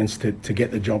 resilience to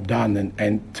get the job done.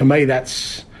 And to me,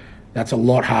 that's a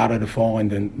lot harder to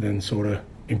find than sort of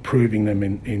improving them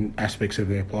in aspects of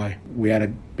their play. We had a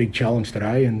big challenge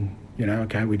today, and you know,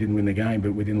 okay, we didn't win the game,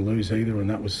 but we didn't lose either, and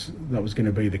that was going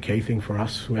to be the key thing for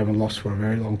us. We haven't lost for a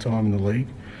very long time in the league,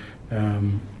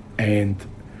 and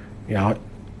you know,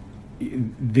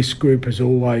 this group has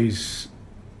always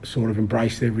sort of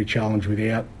embraced every challenge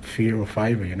without fear or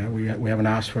favour. You know, we haven't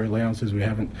asked for allowances. We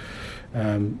haven't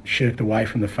shirked away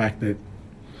from the fact that,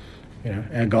 you know,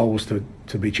 our goal was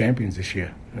to be champions this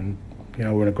year, and you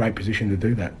know, we're in a great position to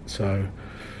do that. So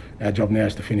our job now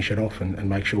is to finish it off and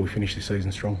make sure we finish the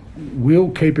season strong.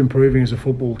 We'll keep improving as a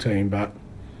football team, but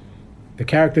the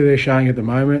character they're showing at the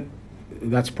moment,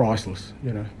 that's priceless,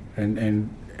 you know,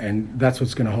 and that's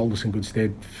what's going to hold us in good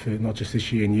stead for not just this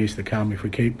year and years to come. If we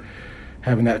keep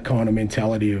having that kind of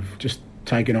mentality of just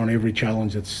taking on every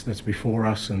challenge that's before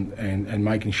us and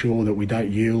making sure that we don't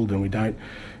yield and we don't,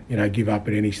 you know, give up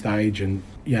at any stage. And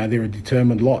you know, they're a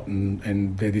determined lot,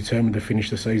 and they're determined to finish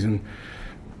the season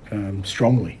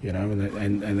strongly, you know,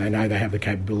 and they know they have the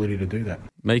capability to do that.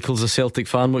 Michael's a Celtic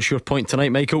fan. What's your point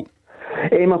tonight, Michael?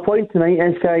 My point tonight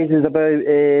is about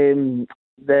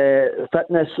the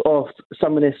fitness of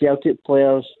some of the Celtic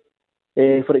players.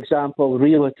 For example,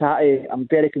 Rio Hatate, I'm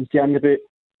very concerned about,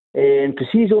 because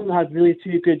he's only had really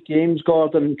two good games,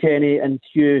 Gordon, Kenny and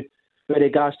Hugh, with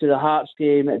regards to the Hearts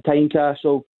game at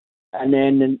Tynecastle and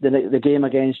then the game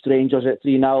against Rangers at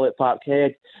 3-0 at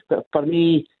Parkhead. But for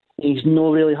me, he's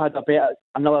not really had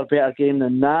another better game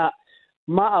than that.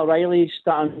 Matt O'Reilly's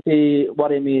starting to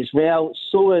worry me as well.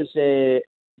 So is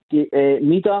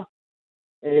Mida,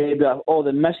 with all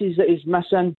the misses that he's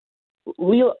missing.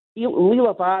 Leo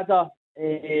Abada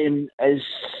is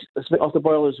a bit off the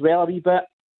boil as well a wee bit.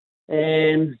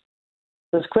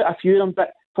 There's quite a few of them,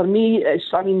 but for me,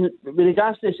 with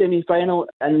regards to the semi-final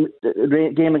and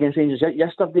the game against Rangers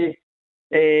yesterday,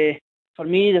 for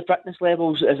me, the fitness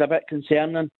levels is a bit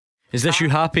concerning. Is this you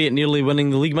happy at nearly winning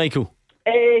the league, Michael?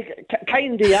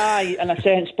 Kind of, aye, in a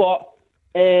sense, but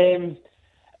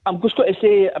I'm just going to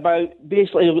say about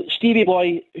basically Stevie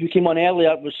Boy, who came on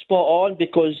earlier, was spot on,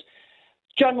 because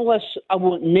journalists I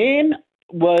won't name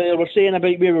were saying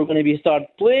about where we were going to be third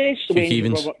place.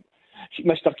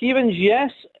 Mr. Keevins,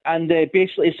 yes, and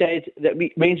basically said that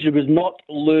Rangers would not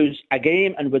lose a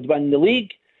game and would win the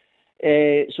league.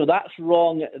 So that's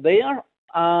wrong there.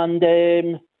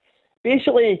 And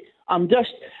basically,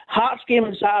 Hearts game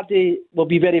on Saturday will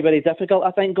be very, very difficult,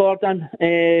 I think, Gordon.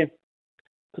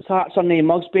 Because Hearts are no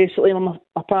mugs, basically, my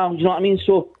pal. Do you know what I mean?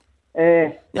 So.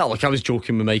 Yeah, look, I was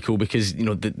joking with Michael because, you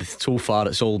know, so far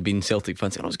it's all been Celtic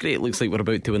fans saying, oh, it's great, it looks like we're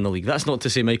about to win the league. That's not to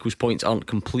say Michael's points aren't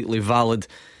completely valid.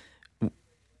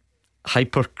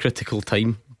 Hypercritical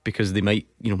time, because they might,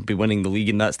 you know, be winning the league,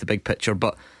 and that's the big picture.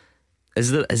 But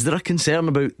is there a concern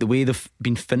about the way they've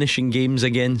been finishing games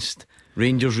against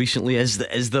Rangers recently? Is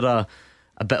there a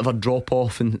bit of a drop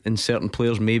off in certain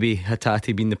players, maybe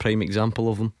Hatate being the prime example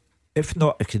of them? If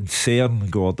not a concern,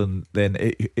 Gordon, then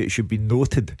it should be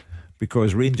noted,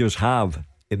 because Rangers have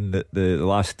in the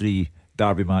last three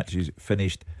derby matches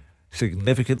finished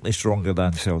significantly stronger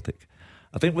than Celtic.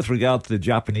 I think with regard to the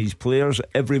Japanese players,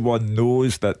 everyone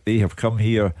knows that they have come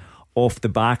here off the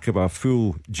back of a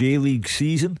full J-League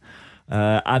season,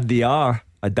 and they are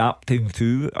adapting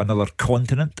to another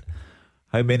continent.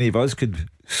 How many of us could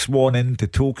swan into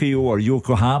Tokyo or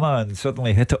Yokohama and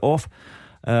suddenly hit it off?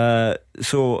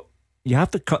 So you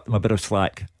have to cut them a bit of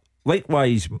slack.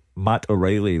 Likewise, Matt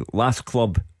O'Reilly, last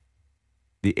club,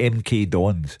 the MK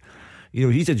Dons. You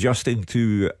know, he's adjusting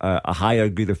to a higher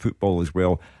grade of football as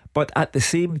well. But at the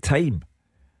same time,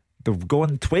 they've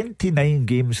gone 29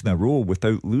 games in a row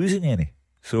without losing any.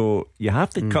 So you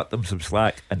have to cut them some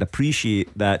slack and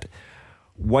appreciate that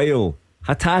while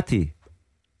Hatate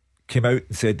came out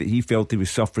and said that he felt he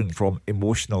was suffering from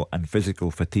emotional and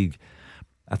physical fatigue,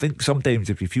 I think sometimes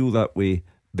if you feel that way,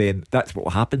 then that's what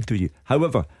will happen to you.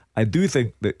 However, I do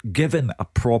think that given a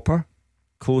proper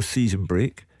close season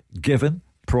break, given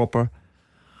proper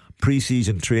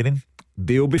pre-season training,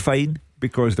 they'll be fine,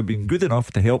 because they've been good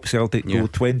enough to help Celtic go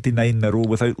 29 in a row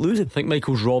without losing. I think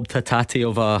Michael's robbed Hatate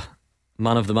of a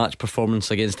man of the match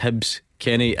performance against Hibs,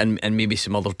 Kenny, and maybe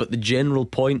some others. But the general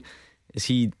point is,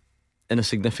 he in a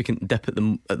significant dip at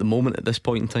the moment at this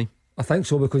point in time? I think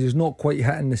so, because he's not quite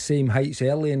hitting the same heights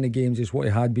early in the games as what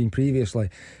he had been previously.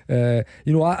 I'm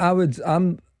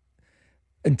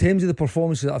in terms of the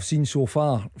performances that I've seen so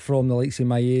far from the likes of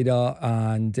Maeda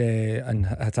and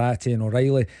Hatate and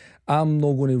O'Reilly, I'm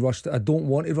not going to rush. I don't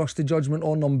want to rush the judgment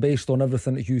on them based on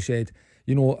everything that you said.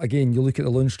 You know, again, you look at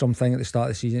the Lundstrom thing at the start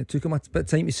of the season, it took him a bit of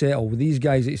time to settle. With these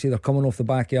guys that you say they're coming off the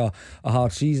back of a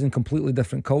hard season, completely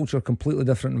different culture, completely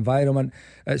different environment,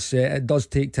 it does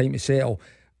take time to settle.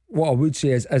 What I would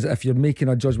say is if you're making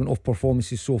a judgment of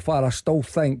performances so far, I still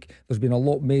think there's been a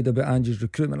lot made about Ange's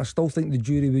recruitment. I still think the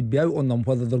jury would be out on them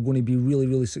whether they're going to be really,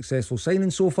 really successful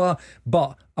signing so far,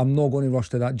 but I'm not going to rush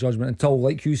to that judgment until,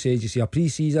 like you said, you see a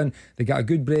pre-season, they get a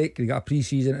good break, they get a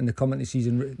pre-season, and they come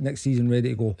into next season ready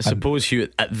to go. I suppose, Hugh,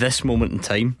 at this moment in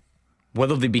time,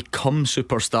 whether they become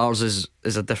superstars is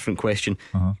a different question.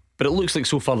 But it looks like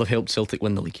so far they've helped Celtic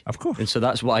win the league, of course, and so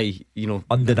that's why,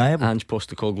 undeniable, Ange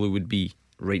Postecoglou would be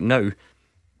right now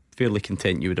fairly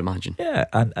content, you would imagine. Yeah,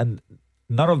 and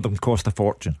none of them cost a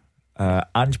fortune.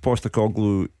 Ange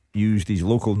Postecoglou used his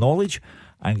local knowledge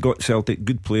and got Celtic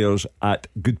good players at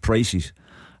good prices.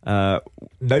 Now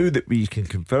that we can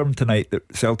confirm tonight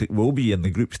that Celtic will be in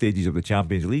the group stages of the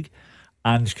Champions League,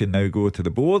 Ange can now go to the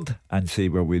board and say,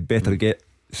 well, we'd better get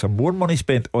some more money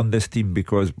spent on this team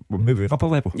because we're moving up a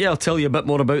level. Yeah, I'll tell you a bit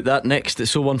more about that next.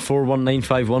 It's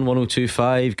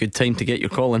 01419511025. Good time to get your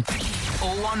call in.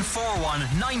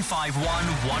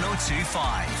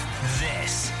 01419511025.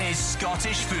 This is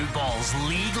Scottish football's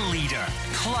league leader,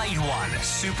 Clyde One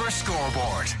Super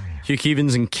Scoreboard. Hugh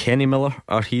Keevins and Kenny Miller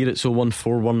are here. It's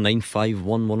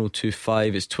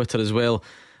 01419511025. It's Twitter as well,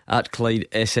 at Clyde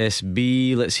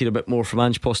SSB. Let's hear a bit more from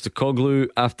Ange Postecoglou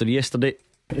after yesterday.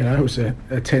 You know, it was a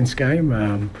tense game,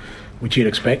 which you'd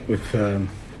expect with so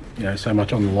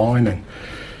much on the line, and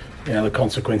the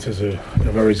consequences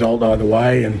of a result either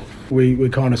way. And we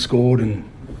kind of scored, and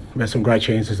we had some great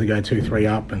chances to go 2-3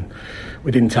 up, and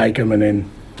we didn't take them. And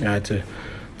then, to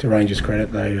Rangers'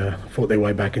 credit, they fought their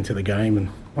way back into the game. And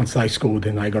once they scored,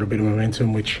 then they got a bit of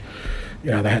momentum, which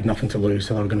they had nothing to lose,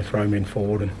 so they were going to throw men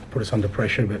forward and put us under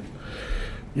pressure. But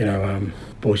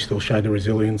boys still showed the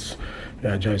resilience.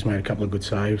 Joe's made a couple of good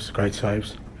saves, great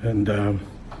saves, and we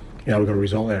got a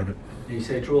result out of it. Did you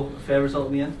say draw, a fair result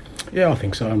in the end? Yeah, I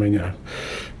think so. I mean,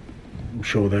 I'm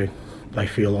sure they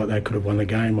feel like they could have won the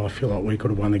game. I feel like we could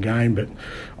have won the game, but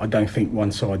I don't think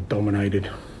one side dominated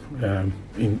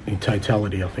in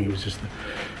totality. I think it was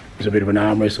a bit of an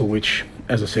arm wrestle, which,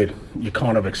 as I said, you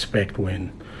kind of expect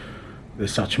when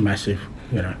there's such massive,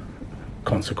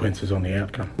 consequences on the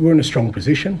outcome. We're in a strong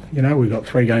position. We've got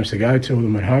 3 games to go, 2 of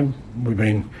them at home. We've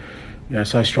been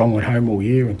so strong at home all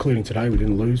year, including today. We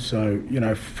didn't lose, so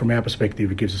from our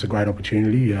perspective, it gives us a great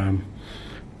opportunity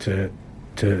to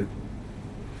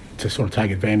sort of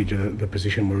take advantage of the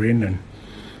position we're in. And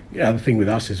the thing with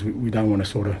us is we don't want to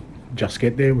sort of just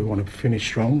get there. We want to finish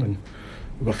strong, and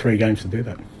we've got 3 games to do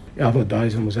that. I thought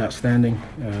Dazen was outstanding,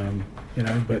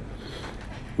 but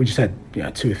we just had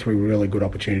 2 or 3 really good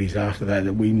opportunities after that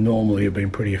we normally have been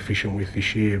pretty efficient with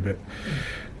this year. But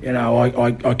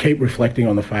I keep reflecting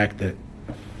on the fact that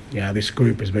this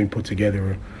group has been put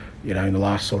together in the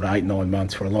last sort of 8-9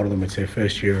 months. For a lot of them, it's their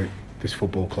first year at this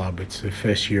football club. It's their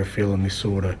first year feeling this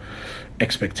sort of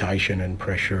expectation and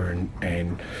pressure,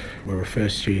 and we're a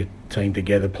first year team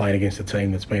together playing against a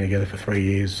team that's been together for 3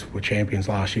 years. We're champions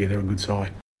last year. They're a good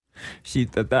side. See,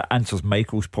 that answers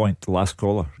Michael's point, the last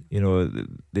caller.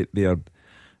 They are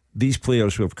these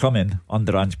players who have come in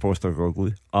under Ange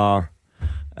Postecoglou are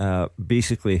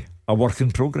basically a work in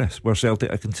progress where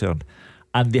Celtic are concerned,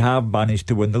 and they have managed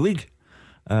to win the league,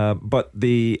 but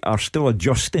they are still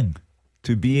adjusting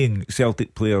to being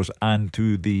Celtic players and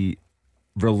to the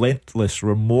relentless,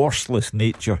 remorseless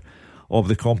nature of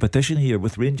the competition here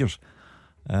with Rangers.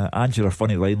 Ange had a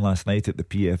funny line last night at the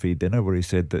PFA dinner where he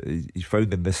said that he's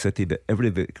found in this city that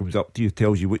everybody that comes up to you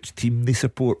tells you which team they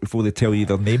support before they tell you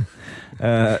their name.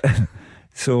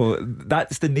 So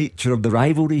that's the nature of the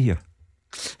rivalry here.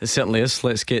 It certainly is.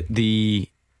 Let's get the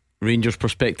Rangers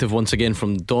perspective once again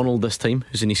from Donald this time,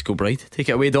 who's in East Kilbride. Take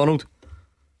it away, Donald.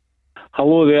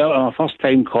 Hello there, I'm a first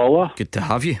time caller. Good to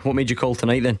have you. What made you call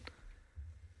tonight then?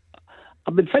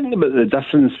 I've been thinking about the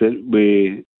difference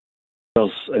with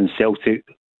us and Celtic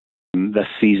this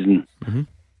season,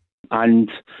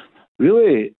 and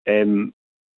really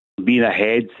being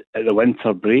ahead at the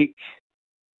winter break.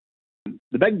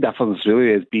 The big difference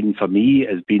really has been for me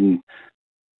has been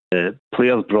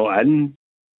players brought in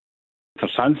for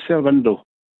transfer window.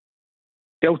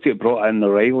 Celtic brought in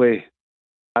O'Reilly,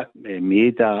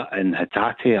 Maeda and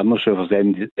Hatate. I'm not sure if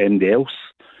there's anybody else.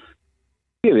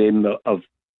 Three of them have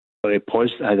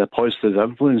had a positive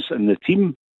influence in the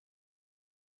team.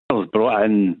 I've brought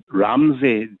in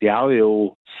Ramsey,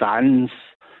 Diallo, Sands,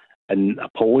 and a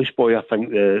Polish boy, I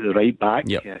think, the right back.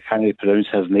 Yep. I can't really pronounce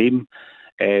his name.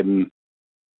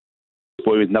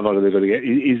 Boy was never really going to get.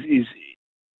 He's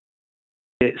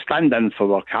stand in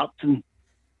for our captain.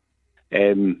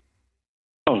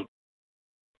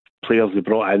 Players they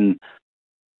brought in.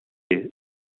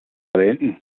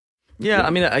 Yeah, I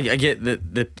mean, I get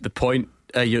the point.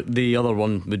 The other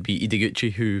one would be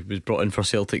Ideguchi, who was brought in for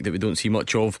Celtic that we don't see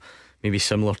much of. Maybe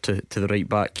similar to the right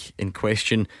back in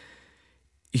question.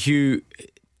 Hugh,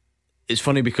 it's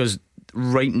funny because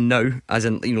right now, as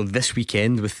in this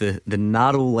weekend with the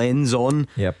narrow lens on,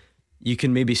 yep, you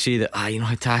can maybe say that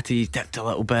Hatate dipped a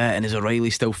little bit and is O'Reilly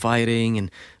still firing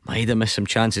and Maeda missed some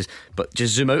chances, but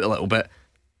just zoom out a little bit.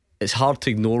 It's hard to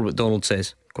ignore what Donald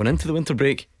says. Going into the winter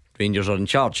break, Rangers are in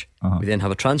charge. We then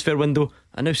have a transfer window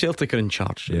and now Celtic are in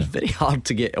charge. It's very hard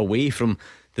to get away from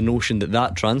the notion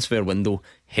that transfer window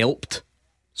helped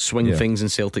swing things in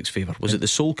Celtic's favour. Was it the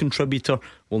sole contributor?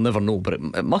 We'll never know, but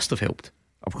it must have helped.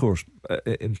 Of course.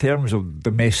 In terms of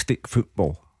domestic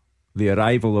football, the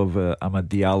arrival of Amad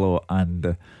Diallo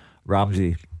and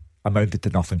Ramsey amounted to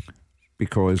nothing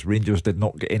because Rangers did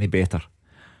not get any better.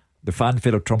 The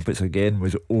fanfare of trumpets again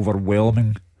was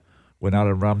overwhelming when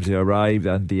Aaron Ramsey arrived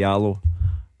and Diallo,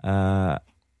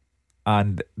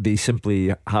 and they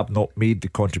simply have not made the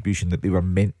contribution that they were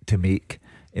meant to make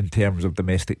in terms of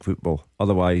domestic football.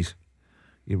 Otherwise,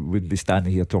 you wouldn't be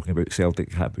standing here talking about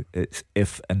Celtic. It's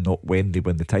if and not when they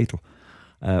win the title.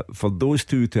 For those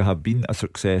two to have been a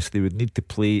success, they would need to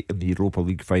play in the Europa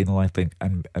League final, I think,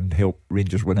 and help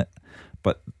Rangers win it.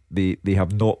 But they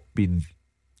have not been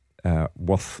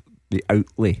worth the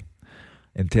outlay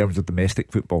in terms of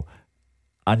domestic football.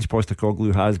 Ange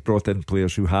Postecoglou has brought in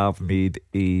players who have made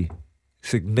a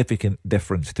significant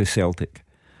difference to Celtic.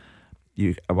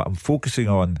 I'm focusing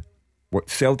on what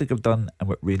Celtic have done and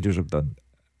what Rangers have done.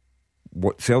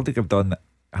 What Celtic have done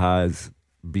has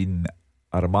been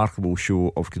a remarkable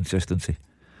show of consistency,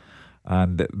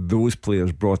 and those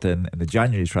players brought in the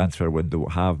January transfer window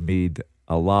have made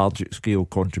a large scale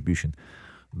contribution.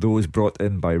 Those brought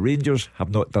in by Rangers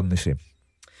have not done the same.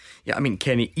 Yeah, I mean,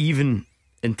 Kenny, even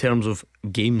in terms of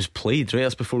games played, right?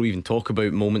 That's before we even talk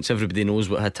about moments. Everybody knows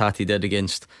what Hatate did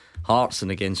against Hearts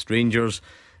and against Rangers.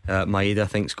 Maeda, I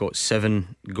think, has got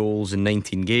 7 goals in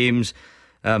 19 games.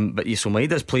 But yeah, so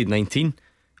Maeda's played 19,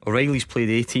 O'Reilly's played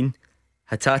 18,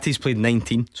 Hatate's played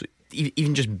 19. So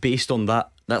even just based on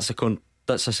that, that's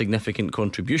a significant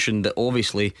contribution that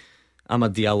obviously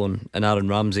Amad Diallo and Aaron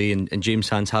Ramsey and James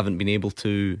Sands haven't been able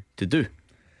to do.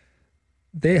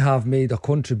 They have made a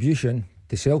contribution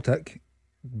to Celtic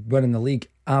winning the league,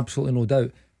 absolutely no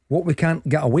doubt. What we can't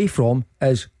get away from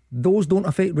is those don't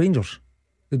affect Rangers.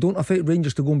 They don't affect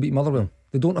Rangers to go and beat Motherwell.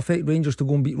 They don't affect Rangers to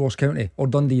go and beat Ross County or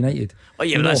Dundee United. Oh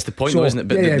yeah, but that's the point, though, isn't it?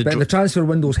 But but the transfer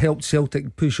windows helped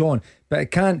Celtic push on. But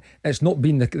it's not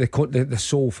been the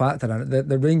sole factor in it.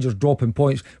 The Rangers dropping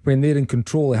points when they're in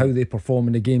control of how they perform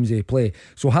in the games they play.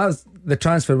 So has the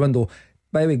transfer window,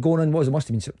 by the way, going in, it must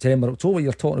have been September, October,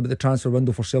 you're talking about the transfer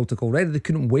window for Celtic already. They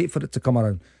couldn't wait for it to come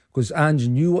around because Ange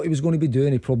knew what he was going to be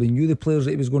doing. He probably knew the players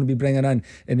that he was going to be bringing in,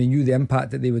 and he knew the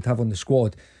impact that they would have on the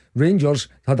squad. Rangers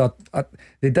had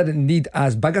they didn't need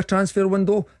as big a transfer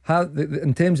window.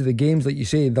 In terms of the games, like you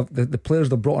say, the players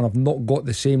they've brought in have not got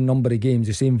the same number of games,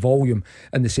 the same volume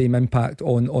and the same impact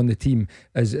on the team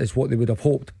as what they would have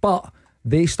hoped. But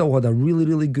they still had a really,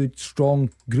 really good, strong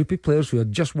group of players who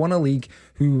had just won a league,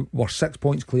 who were 6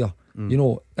 points clear.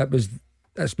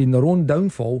 It's been their own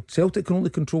downfall. Celtic can only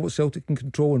control what Celtic can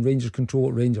control, and Rangers control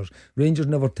what Rangers. Rangers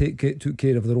never took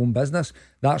care of their own business.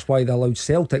 That's why they allowed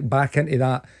Celtic back into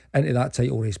that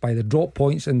title race by the drop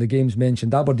points in the games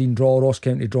mentioned. Aberdeen draw, Ross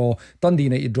County draw, Dundee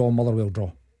United draw, Motherwell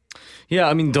draw. Yeah,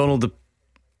 I mean, Donald,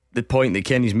 the point that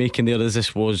Kenny's making there is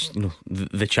this was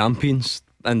the champions,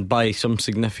 and by some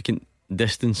significant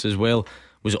distance as well.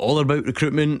 Was it all about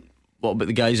recruitment? What about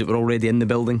the guys that were already in the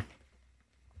building?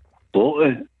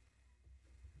 Totally.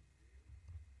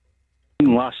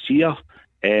 last year.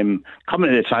 Coming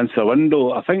to the transfer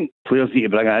window, I think players need to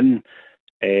bring in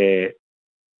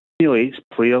stimulates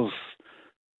players'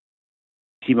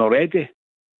 team already.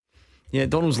 Yeah,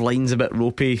 Donald's line's a bit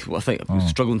ropey. I think I'm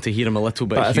struggling to hear him a little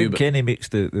bit. But I think Kenny makes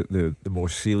the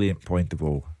most salient point of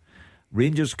all.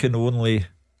 Rangers can only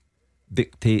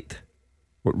dictate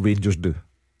what Rangers do,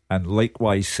 and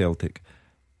likewise Celtic.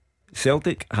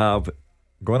 Celtic have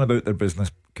gone about their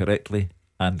business correctly,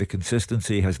 and the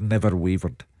consistency has never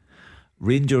wavered.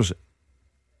 Rangers,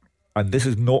 and this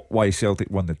is not why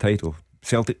Celtic won the title.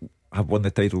 Celtic have won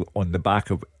the title on the back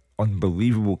of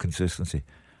unbelievable consistency.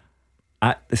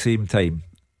 At the same time,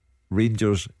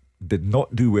 Rangers did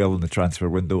not do well in the transfer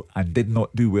window and did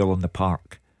not do well on the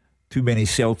park. Too many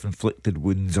self-inflicted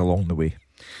wounds along the way.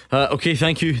 Okay,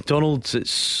 thank you, Donald.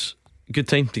 It's a good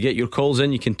time to get your calls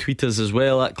in. You can tweet us as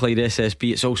well at Clyde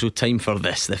SSB. It's also time for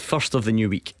this, the first of the new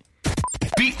week.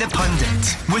 Beat the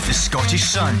Pundit with the Scottish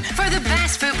Sun. For the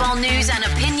best football news and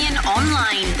opinion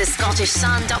online,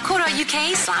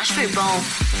 thescottishsun.co.uk/football.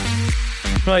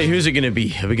 Right, who's it going to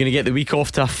be? Are we going to get the week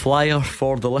off to a flyer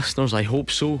for the listeners? I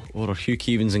hope so. Or are Hugh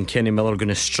Keevins and Kenny Miller going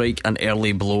to strike an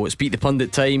early blow? It's Beat the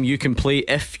Pundit time. You can play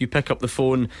if you pick up the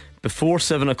phone before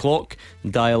 7 o'clock.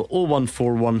 Dial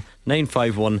 0141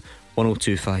 951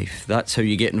 1025. That's how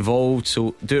you get involved.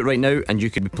 So do it right now and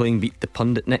you could be playing Beat the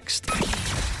Pundit next.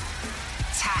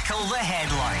 Tackle the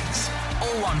headlines.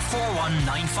 0141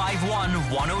 951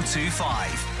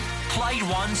 1025. Clyde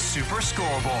One Super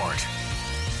Scoreboard.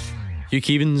 Hugh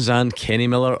Keevins and Kenny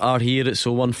Miller are here. It's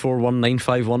 0141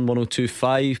 951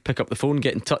 1025. Pick up the phone,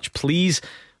 get in touch please,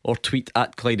 or tweet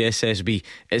at Clyde SSB.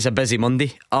 It's a busy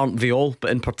Monday, aren't they all?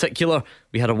 But in particular,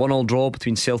 we had a 1-1 draw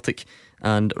between Celtic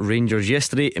and Rangers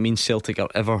yesterday. It means Celtic are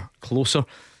ever closer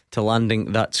to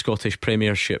landing that Scottish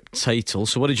Premiership title.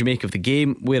 So what did you make of the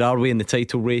game? Where are we in the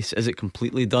title race? Is it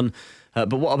completely done?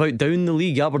 But what about down the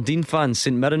league? Aberdeen fans,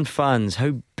 St Mirren fans,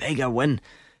 how big a win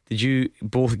did you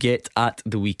both get at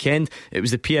the weekend? It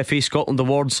was the PFA Scotland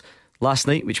Awards last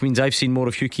night, which means I've seen more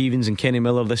of Hugh Keevins and Kenny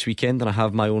Miller this weekend than I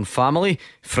have my own family.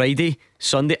 Friday,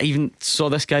 Sunday, I even saw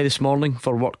this guy this morning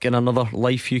for work in another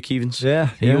life. Hugh Keevins, yeah.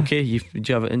 Are you okay? Did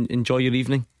you enjoy your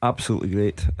evening? Absolutely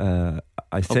great. I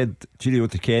said cheerio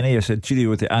to Kenny, I said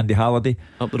cheerio to Andy Halliday.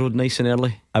 Up the road nice and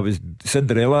early. I was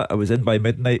Cinderella, I was in by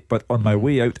midnight, but on my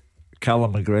way out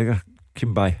Callum McGregor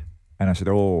came by and I said,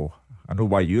 oh, I know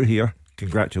why you're here,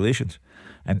 congratulations.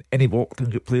 And he walked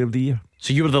and got Player of the Year.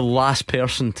 So you were the last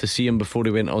person to see him before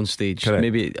he went on stage. Correct.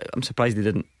 Maybe I'm surprised he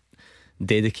didn't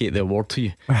dedicate the award to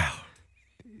you. Well,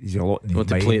 he's a lot in his want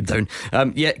to mind. play it down.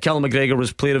 Yeah, Callum McGregor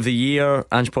was Player of the Year,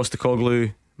 Ange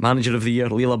Postecoglou Manager of the Year,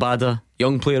 Leila Bada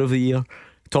Young Player of the Year,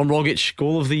 Tom Rogic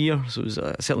Goal of the Year. So it was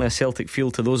certainly a Celtic feel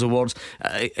to those awards,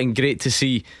 and great to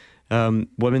see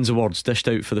women's awards dished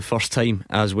out for the first time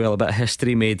as well. A bit of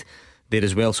history made there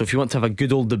as well. So if you want to have a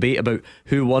good old debate about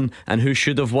who won and who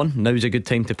should have won, now's a good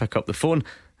time to pick up the phone,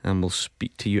 and we'll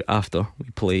speak to you after we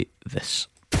play this.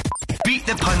 Beat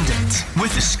the Pundit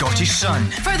with the Scottish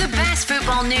Sun. For the best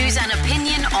football news and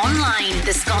opinion online,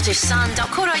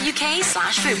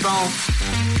 thescottishsun.co.uk/football.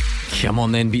 Come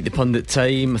on then, Beat the Pundit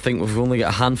time. I think we've only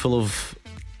got a handful of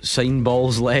sign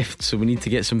balls left, so we need to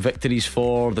get some victories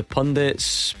for the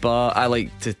pundits. But I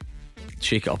like to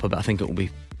shake it up a bit. I think it will be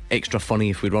extra funny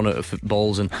if we run out of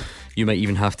balls, and you might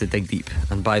even have to dig deep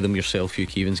and buy them yourself, Hugh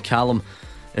Keevins. Callum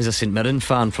is a St Mirren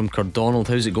fan from Cardonald.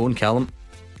 How's it going, Callum?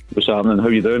 What's happening? How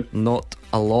you doing? Not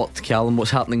a lot, Callum.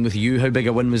 What's happening with you? How big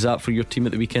a win was that for your team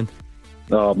at the weekend?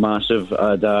 Oh, massive.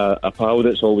 I had a pal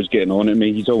that's always getting on at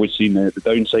me. He's always seen the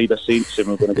downside of Saints and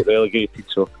we're going to get relegated,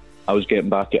 so I was getting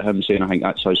back at him saying I think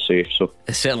that's us safe. So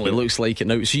it certainly looks like it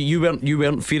now. So you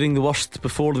weren't fearing the worst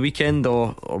before the weekend,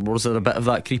 or was there a bit of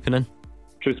that creeping in?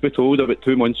 Truth be told, about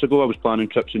 2 months ago I was planning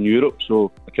trips in Europe,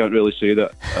 so I can't really say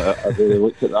that I really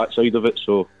looked at that side of it.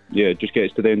 So yeah, just get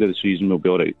us to the end of the season, we'll be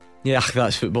alright. Yeah,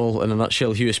 that's football in a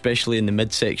nutshell, Hugh, especially in the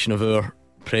midsection of our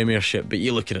Premiership. But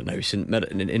you look at it now, St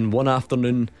Mirren in one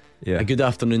afternoon, a good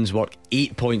afternoon's work,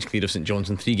 8 points clear of St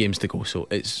John's and 3 games to go. So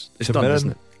it's St done, Mirren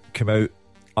isn't it? Come out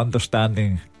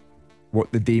understanding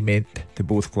what the day meant to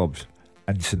both clubs,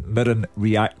 and St Mirren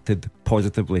reacted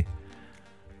positively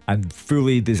and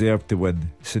fully deserved to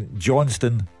win. St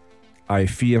Johnstone, I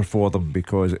fear for them,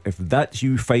 because if that's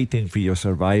you fighting for your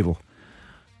survival,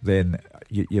 then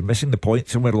you're missing the point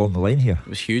somewhere along the line here. It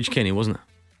was huge, Kenny, wasn't it?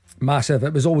 Massive.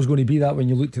 It was always going to be that when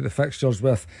you looked at the fixtures,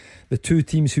 with the two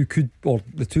teams who could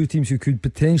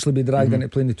potentially be dragged into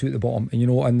playing the two at the bottom,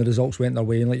 and the results went their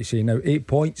way. And like you say, now 8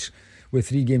 points with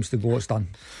 3 games to go, it's done.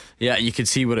 Yeah, you could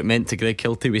see what it meant to Greg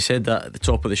Kiltie. We said that at the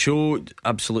top of the show.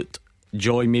 Absolute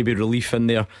joy, maybe relief in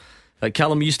there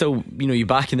Callum, you still, you're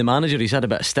backing the manager. He's had a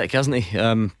bit of stick, hasn't he?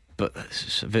 But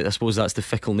I suppose that's the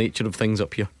fickle nature of things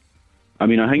up here. I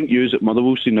mean, I think Hughes at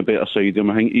Motherwell's seen a better side of him.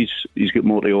 I think he's got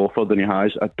more to offer than he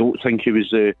has. I don't think he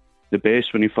was the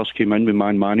best when he first came in with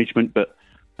man management, but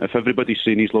if everybody's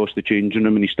saying he's lost the changing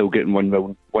room and he's still getting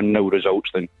 1-0 results,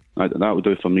 then that will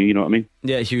do for me, you know what I mean?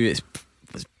 Yeah, Hugh,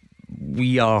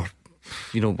 we are,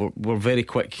 we're very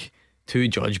quick to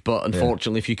judge, but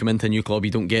unfortunately if you come into a new club,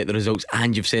 you don't get the results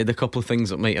and you've said a couple of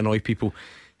things that might annoy people.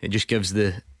 It just gives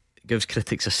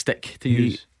critics a stick to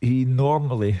use. He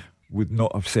normally would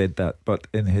not have said that, but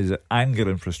in his anger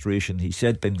and frustration he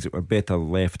said things that were better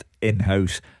left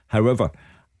in-house. However,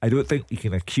 I don't think you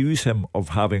can accuse him of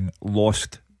having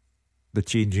lost the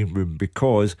changing room,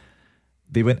 because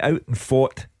they went out and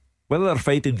fought, whether they're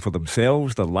fighting for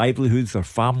themselves, their livelihoods, their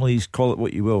families, call it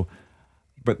what you will,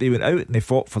 but they went out and they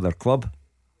fought for their club,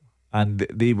 and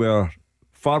they were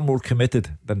far more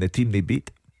committed than the team they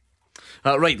beat.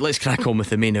 Right, let's crack on with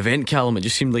the main event, Callum. It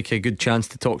just seemed like a good chance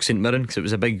to talk St Mirren, because it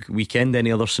was a big weekend.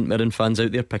 Any other St Mirren fans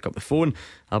out there, pick up the phone.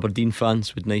 Aberdeen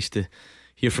fans, would nice to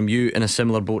hear from you in a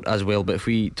similar boat as well. But if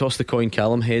we toss the coin,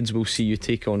 Callum, heads we'll see you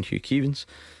take on Hugh Keevins,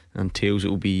 and tails it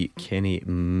will be Kenny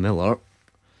Miller.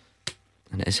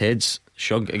 And it is heads,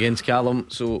 Shug against Callum.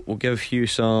 So we'll give Hugh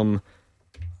some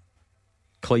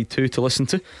Clyde 2 to listen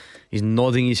to. He's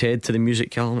nodding his head to the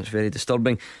music, Callum. It's very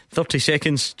disturbing. 30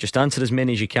 seconds, just answer as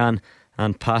many as you can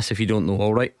and pass if you don't know.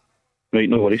 Alright? Right,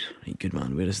 no worries. Right, good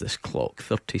man. Where is this clock?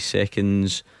 30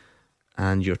 seconds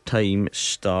and your time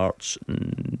starts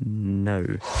now.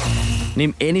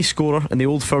 Name any scorer in the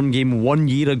Old Firm game 1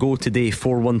 year ago today,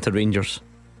 4-1 to Rangers.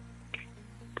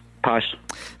 Pass.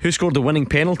 Who scored the winning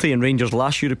penalty in Rangers'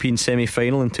 last European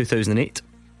semi-final in 2008?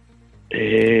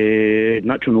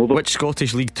 Nacho Novo. Which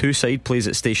Scottish League 2 side plays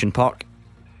at Station Park?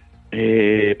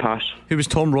 Pass. Who was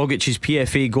Tom Rogic's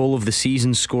PFA goal of the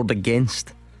season scored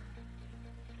against?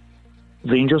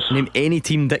 Rangers. Name any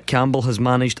team Dick Campbell has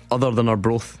managed other than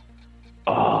Arbroath.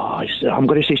 I'm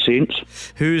going to say Saints.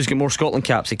 Who's got more Scotland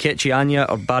caps, Ikechi Anya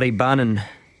or Barry Bannon?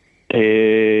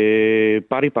 Barry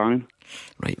Bannon.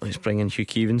 Right, let's bring in Hugh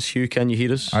Keevins. Hugh, can you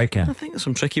hear us? I can. I think there's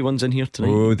some tricky ones in here tonight.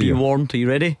 Oh dear. Be warned, are you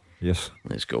ready? Yes.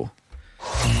 Let's go.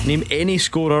 Name any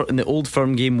scorer in the Old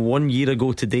Firm game 1 year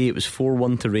ago today. It was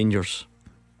 4-1 to Rangers.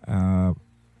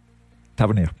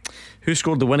 Tavernier. Who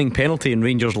scored the winning penalty in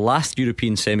Rangers' last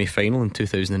European semi-final in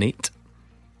 2008?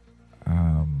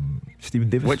 Stephen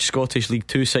Davis. Which Scottish League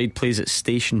 2 side plays at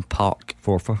Station Park?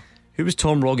 Forfar. Who was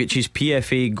Tom Rogic's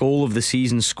PFA goal of the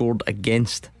season scored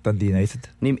against? Dundee United.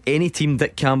 Name any team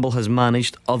Dick Campbell has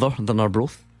managed other than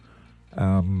Arbroath.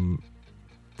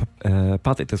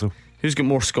 Partick Thistle. Who's got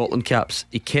more Scotland caps,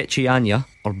 Ikechi Anya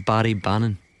or Barry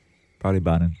Bannon? Barry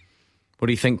Bannon. What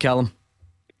do you think, Callum?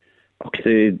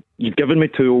 Okay, you've given me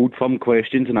two Old Firm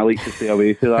questions and I like to stay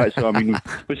away from that. So I mean,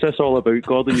 what's this all about,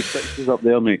 Gordon? You've fixed us up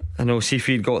there, mate. I know, see if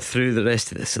you'd got through the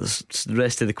rest of this. The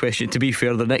rest of the question, to be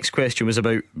fair, the next question was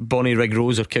about Bonnie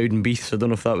Rigrose or Cowdenbeath, so I don't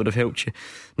know if that would have helped you.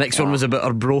 Next one was about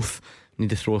Arbroath.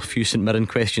 Need to throw a few St Mirren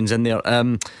questions in there.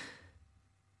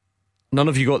 None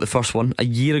of you got the first one. A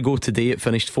year ago today it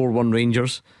finished 4-1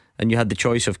 Rangers, and you had the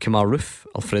choice of Kemar Roofe,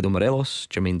 Alfredo Morelos,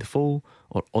 Jermaine Defoe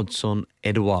or Odsonne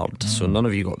Edouard. So none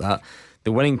of you got that.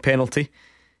 The winning penalty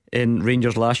in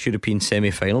Rangers' last European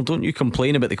semi-final. Don't you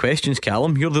complain about the questions,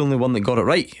 Callum. You're the only one that got it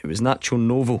right. It was Nacho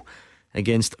Novo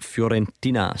against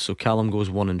Fiorentina. So Callum goes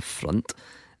one in front.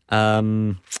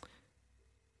 The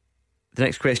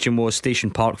next question was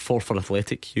Station Park, Forfar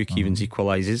Athletic. Hugh Keevins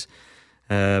equalises.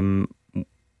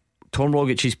 Tom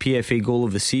Rogic's PFA goal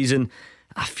of the season.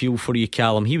 I feel for you,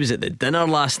 Callum. He was at the dinner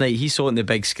last night. He saw it on the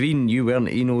big screen. You weren't.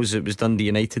 He knows it was Dundee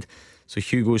United. So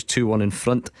Hugh goes 2-1 in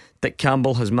front. Dick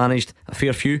Campbell has managed a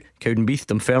fair few: Cowdenbeath,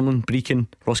 Dunfermline, Brechin,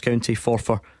 Ross County,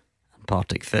 Forfar and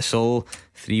Partick Thistle.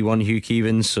 3-1 Hugh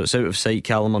Keevins. So it's out of sight,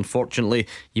 Callum. Unfortunately,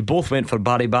 you both went for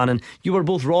Barry Bannon. You were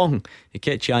both wrong.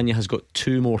 Ikechi Anya has got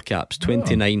two more caps,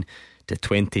 29 to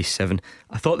 27.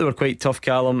 I thought they were quite tough,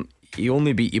 Callum. He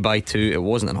only beat you by 2. It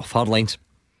wasn't enough. Hard lines.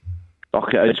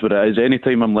 Okay, it is what it is.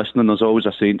 Anytime I'm listening, there's always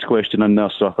a Saints question in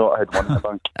there, so I thought I had one in the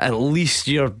bank. At least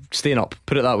you're staying up,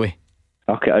 put it that way.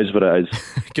 Okay, it is what it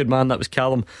is. Good man, that was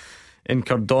Callum in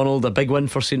Cardonald. A big win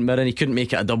for St Mirren. He couldn't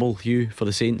make it a double, Hugh, for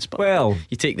the Saints, but well,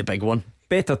 you take the big one.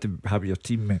 Better to have your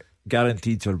team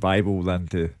guaranteed survival than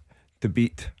to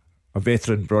beat a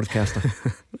veteran broadcaster.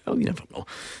 Well, you never know.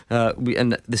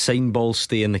 And the sign balls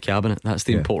stay in the cabinet. That's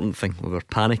the important thing. We were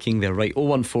panicking there. Right,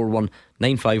 0141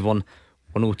 951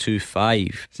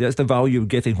 1025. See, that's the value of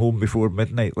getting home before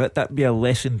midnight. Let that be a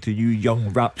lesson to you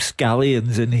young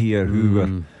rapscallions in here who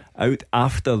were out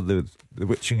after the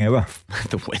witching hour.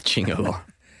 The witching hour.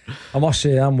 I must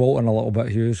say I'm wilting a little bit,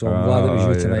 Hugh, so I'm glad it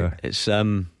was you tonight. It's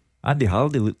Andy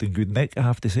Halliday looked in good nick, I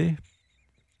have to say.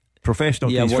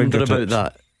 Professional. Yeah, I wonder about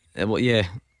fingertips. that. Well, yeah,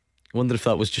 I wonder if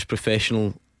that was just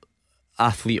professional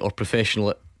athlete or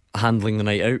professional at handling the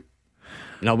night out.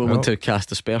 And I wouldn't want to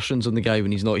cast aspersions on the guy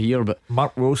when he's not here, but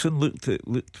Mark Wilson looked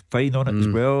fine on it as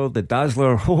well. The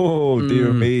Dazzler,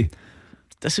 dear me,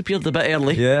 disappeared a bit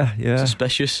early. Yeah.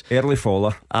 Suspicious. Early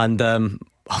faller. And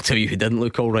I'll tell you who didn't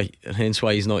look all right, and hence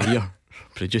why he's not here.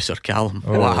 Producer Callum.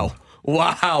 Wow.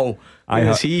 Where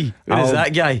is he? Where is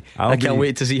that guy? I can't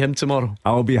wait to see him tomorrow.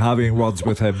 I'll be having words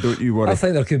with him, don't you worry. I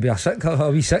think there could be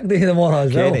a wee sick day tomorrow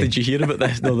as well. Did you hear about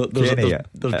this? No,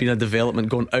 there's been a development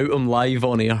going out on live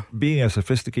on air. Being a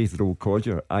sophisticated old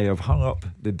codger, I have hung up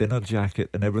the dinner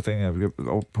jacket and everything.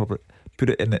 I'll probably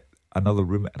put it in another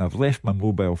room, and I've left my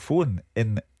mobile phone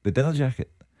in the dinner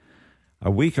jacket. I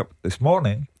wake up this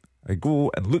morning, I go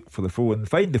and look for the phone,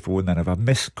 find the phone, and I have a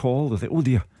missed call. I think, oh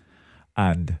dear.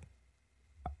 And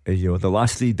the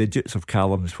last 3 digits of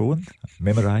Callum's phone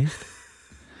memorised.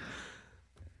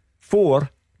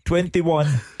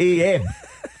 4:21 a.m.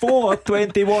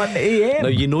 4:21 a.m. Now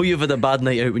you know you've had a bad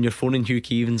night out when you're phoning Hugh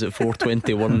Keevans at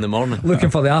 4:21 in the morning, looking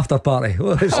for the after party.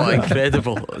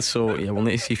 Incredible. So yeah, we'll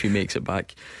need to see if he makes it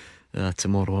back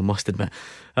tomorrow, I must admit.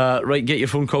 Right, get your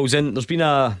phone calls in. There's been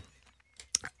a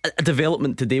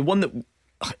development today, one that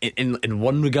in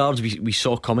one regards we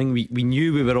saw coming. We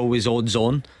knew we were always odds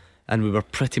on, and we were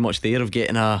pretty much there of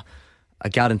getting a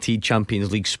guaranteed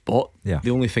Champions League spot. The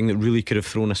only thing that really could have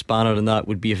thrown a spanner in that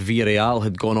would be if Villarreal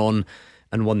had gone on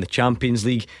and won the Champions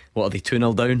League. What are they,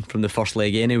 2-0 down from the first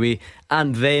leg anyway?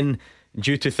 And then,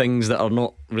 due to things that are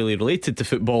not really related to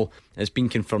football, it's been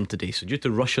confirmed today. So due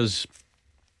to Russia's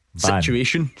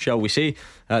situation, shall we say,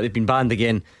 they've been banned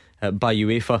again by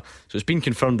UEFA. So it's been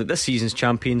confirmed that this season's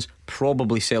champions,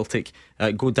 probably Celtic,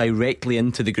 go directly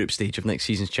into the group stage of next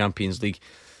season's Champions League.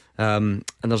 And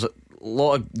there's a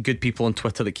lot of good people on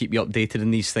Twitter that keep you updated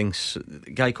in these things. A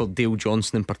guy called Dale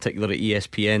Johnson in particular at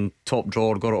ESPN, top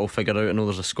drawer, got it all figured out. I know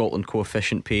there's a Scotland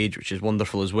coefficient page, which is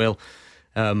wonderful as well.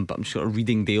 But I'm just sort of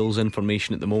reading Dale's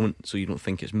information at the moment, so you don't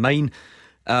think it's mine.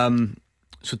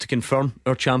 So to confirm,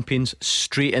 our champions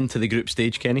straight into the group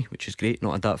stage, Kenny, which is great,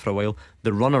 not had that for a while.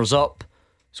 The runners up,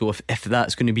 so if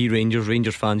that's going to be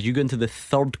Rangers fans, you go into the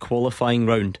third qualifying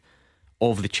round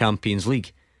of the Champions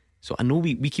League. So I know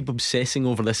we keep obsessing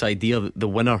over this idea that the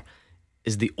winner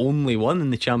is the only one in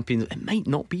the Champions. It might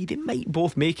not be, they might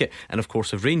both make it. And of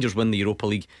course, if Rangers win the Europa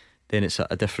League, then it's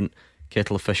a different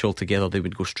kettle of fish altogether. They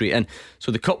would go straight in.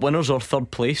 So the cup winners are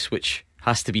third place, which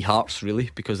has to be Hearts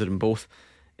really, because they're in both,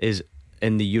 is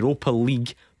in the Europa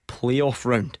League playoff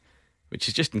round, which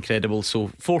is just incredible.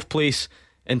 So fourth place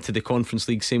into the Conference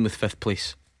League, same with fifth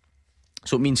place.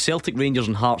 So it means Celtic, Rangers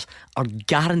and Hearts are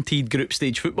guaranteed group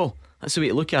stage football. That's the way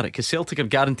to look at it, because Celtic are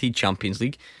guaranteed Champions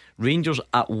League, Rangers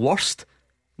at worst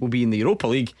will be in the Europa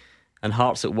League, and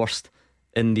Hearts at worst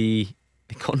in the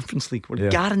Conference League. We're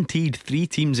guaranteed 3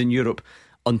 teams in Europe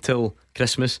until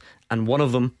Christmas, and one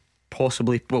of them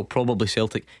probably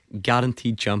Celtic,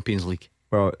 guaranteed Champions League.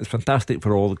 Well, it's fantastic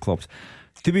for all the clubs.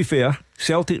 To be fair,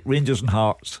 Celtic, Rangers and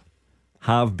Hearts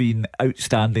have been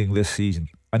outstanding this season.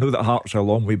 I know that Hearts are a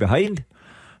long way behind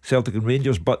Celtic and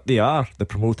Rangers, but they are the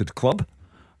promoted club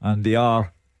and they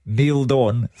are nailed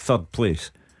on third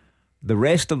place. The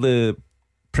rest of the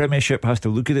Premiership has to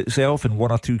look at itself in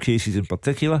 1 or 2 cases in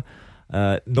particular,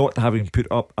 not having put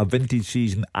up a vintage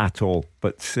season at all.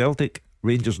 But Celtic,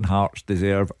 Rangers and Hearts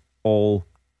deserve all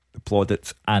the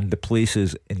plaudits and the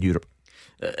places in Europe.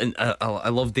 And I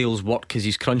love Dale's work because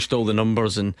he's crunched all the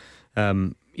numbers, and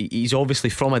he's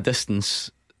obviously from a distance.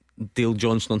 Dale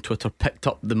Johnson on Twitter picked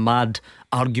up the mad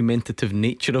argumentative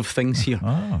nature of things here,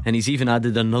 and he's even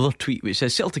added another tweet which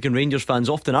says Celtic and Rangers fans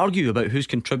often argue about who's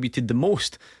contributed the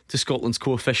most to Scotland's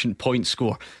coefficient point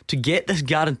score to get this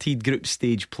guaranteed group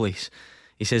stage place.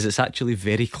 He says it's actually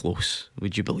very close,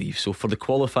 would you believe? So for the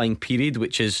qualifying period,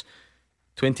 which is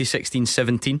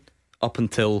 2016-17 up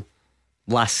until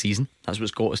last season, that's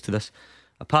what's got us to this.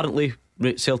 Apparently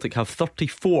Celtic have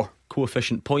 34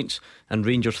 coefficient points and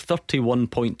Rangers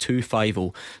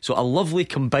 31.250. So a lovely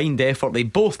combined effort. They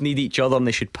both need each other and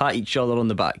they should pat each other on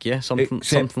the back. Yeah, something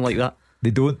like that.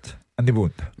 They don't and they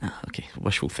won't. Okay,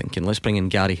 wishful thinking. Let's bring in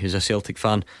Gary, who's a Celtic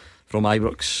fan from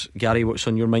Ibrox. Gary, what's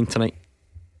on your mind tonight?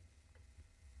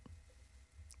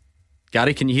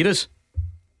 Gary, can you hear us?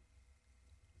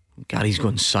 Gary's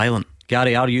gone silent.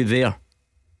 Gary, are you there?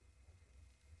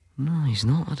 No, he's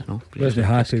not. I don't know. Where's the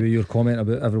happy with your comment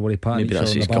about everybody patting maybe each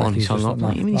that's other he's on the back? gone. He's hung up.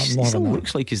 I mean, he still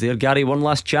looks like he's there. Gary, one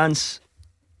last chance.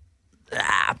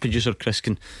 Producer Chris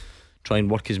can try and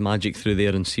work his magic through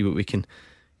there and see what we can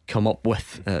come up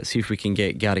with. See if we can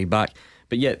get Gary back.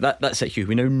 But yeah, that's it, Hugh.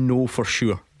 We now know for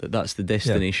sure that that's the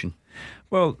destination.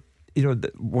 Well,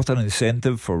 what an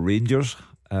incentive for Rangers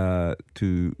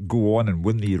to go on and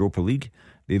win the Europa League.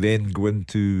 They then go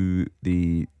into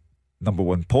the number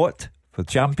one pot for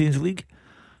Champions League.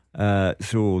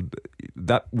 So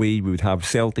that way we would have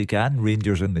Celtic and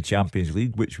Rangers in the Champions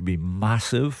League, which would be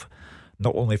massive,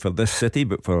 not only for this city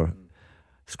but for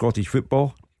Scottish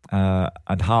football.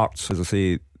 And Hearts, as I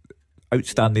say,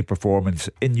 outstanding performance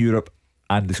in Europe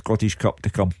and the Scottish Cup to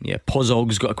come. Yeah,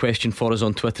 Pozog's got a question for us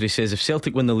on Twitter. He says, if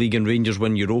Celtic win the league and Rangers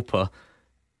win Europa,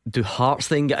 do Hearts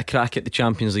then get a crack at the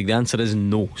Champions League? The answer is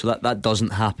no. So that doesn't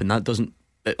happen. That doesn't,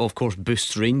 it of course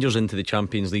boosts Rangers into the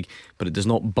Champions League, but it does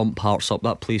not bump Hearts up.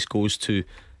 That place goes to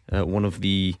one of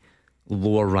the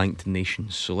lower ranked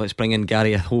nations. So let's bring in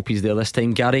Gary. I hope he's there this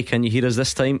time. Gary, can you hear us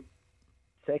this time?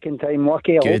 Second time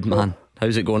lucky. Good man.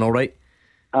 How's it going? All right?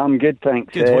 I'm good,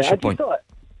 thanks. Good. What's your point?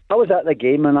 I was at the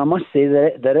game and I must say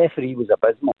the referee was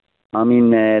abysmal. I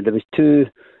mean, there was two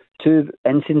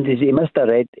incidents. He missed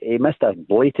a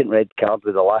blatant red card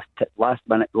with the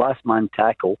last man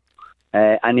tackle,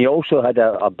 and he also had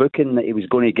a booking that he was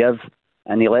going to give,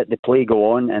 and he let the play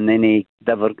go on, and then the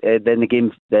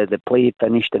play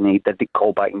finished, and he didn't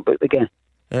call back and book again.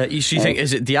 So you think,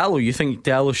 is it Diallo? You think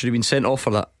Diallo should have been sent off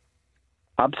for that?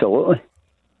 Absolutely.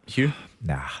 Hugh?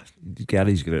 Nah,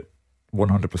 Gary's got it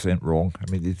 100% wrong.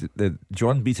 I mean, the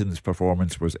John Beaton's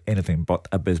performance was anything but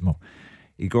abysmal.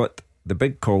 He got the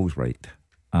big calls right,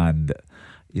 and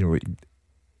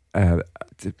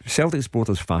Celtic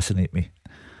supporters fascinate me.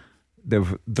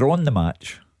 They've drawn the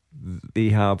match. They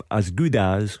have as good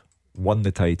as won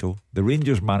the title. The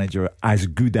Rangers manager as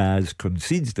good as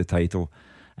concedes the title,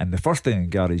 and the first thing in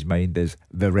Gary's mind is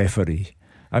the referee.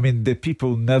 I mean, the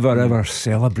people never ever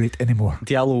celebrate anymore.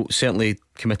 Diallo certainly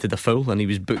committed a foul and he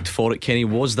was booked for it. Kenny,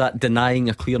 was that denying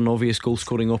a clear and obvious goal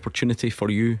scoring opportunity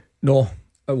for you? No,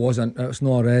 it wasn't. It's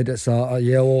not a red, it's a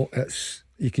yellow.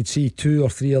 You could see 2 or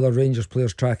 3 other Rangers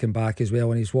players tracking back as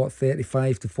well, and he's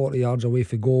 35 to 40 yards away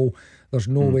from goal. There's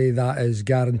no way that is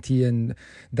guaranteeing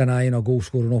denying a goal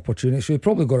scoring opportunity. So he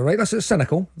probably got it right. That's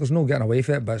cynical. There's no getting away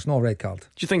from it, but it's not a red card. Do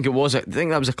you think it was? Do you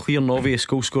think that was a clear and obvious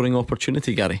goal scoring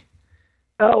opportunity, Gary?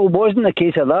 It wasn't a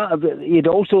case of that.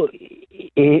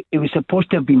 He was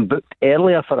supposed to have been booked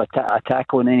earlier for a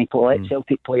tackle, and then he let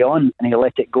Celtic play on, and he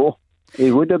let it go. He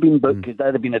would have been booked because that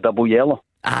would have been a double yellow.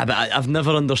 But I've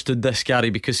never understood this, Gary,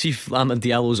 because see if Amad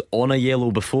Diallo's on a yellow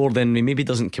before, then he maybe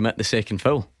doesn't commit the second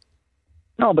foul.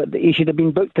 No, but he should have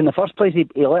been booked in the first place. He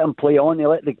let him play on, he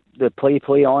let the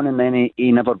play on, and then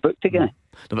he never booked again.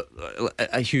 No,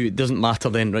 but Hugh, it doesn't matter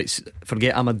then, right?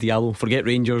 Forget Amad Diallo, forget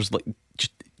Rangers. Like,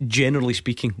 just generally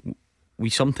speaking, we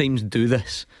sometimes do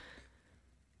this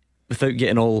without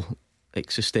getting all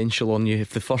existential on you. If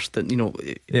the first,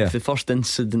 if the first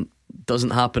incident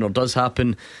doesn't happen or does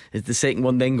happen, is the second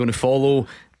one then going to follow?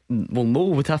 Well, no,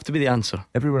 would have to be the answer.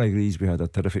 Everyone agrees we had a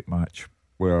terrific match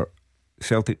where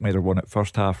Celtic might have won it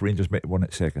first half, Rangers might have won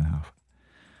it second half.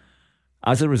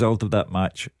 As a result of that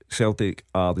match, Celtic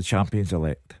are the champions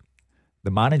elect. The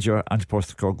manager, Ange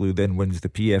Postecoglou, then wins the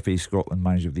PFA Scotland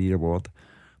Manager of the Year award.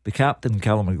 The captain,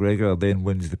 Callum McGregor, then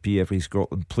wins the PFA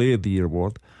Scotland Player of the Year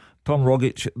award. Tom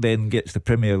Rogic then gets the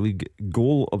Premier League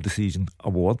Goal of the Season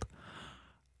award.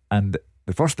 And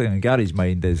the first thing in Gary's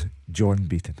mind is John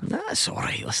Beaton. That's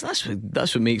alright.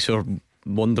 That's what makes our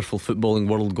wonderful footballing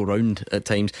world go round at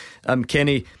times.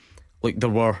 Kenny, like, there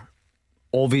were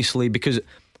obviously, because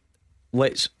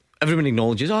everyone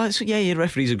acknowledges,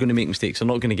 referees are going to make mistakes, they're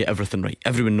not going to get everything right.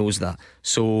 Everyone knows that.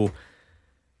 So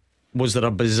was there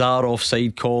a bizarre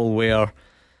offside call where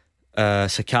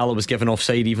Sakala was given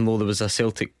offside even though there was a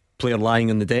Celtic player lying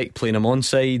on the deck playing him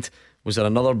onside? Was there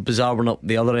another bizarre one up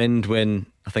the other end when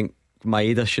I think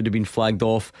Maeda should have been flagged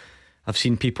off? I've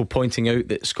seen people pointing out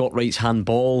that Scott Wright's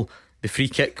handball, the free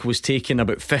kick was taken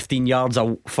about 15 yards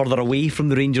further away from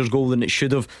the Rangers goal than it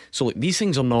should have. So these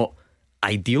things are not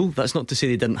ideal. That's not to say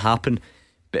they didn't happen,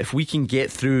 but if we can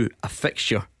get through a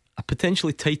fixture, a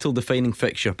potentially title defining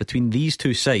fixture between these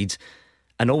two sides,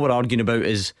 and all we're arguing about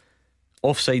is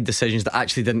offside decisions that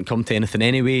actually didn't come to anything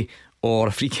anyway, or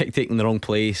a free kick taken in the wrong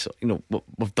place,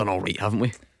 we've done alright, haven't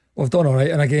we? We've done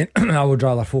alright, and again, I would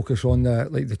rather focus on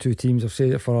the two teams. I've said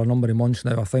it for a number of months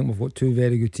now. I think we've got two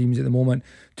very good teams at the moment,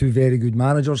 two very good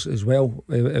managers as well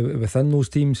within those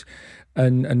teams,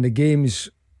 and the games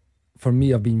for me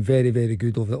have been very, very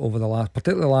good over the last,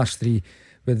 particularly the last three,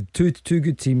 with two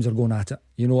good teams are going at it,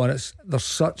 and there's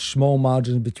such small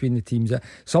margins between the teams that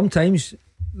sometimes,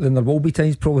 then there will be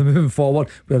times probably moving forward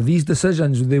where these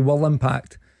decisions, they will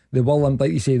impact they will, and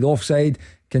like you say, the offside,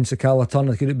 can Sakala turn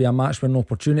it? Could it be a match winning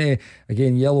opportunity?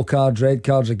 Again, yellow cards, red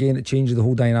cards, again, it changes the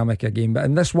whole dynamic again. But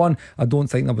in this one, I don't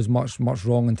think there was much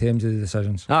wrong in terms of the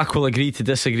decisions. We'll agree to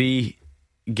disagree.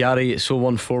 Gary, it's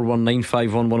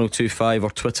 01419511025 or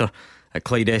Twitter at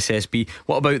Clyde SSB.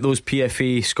 What about those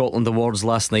PFA Scotland Awards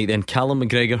last night then? Callum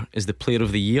McGregor is the Player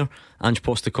of the Year, Ange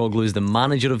Postecoglou is the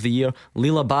Manager of the Year,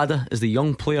 Leila Bada is the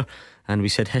Young Player, and we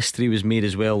said history was made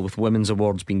as well, with women's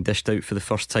awards being dished out for the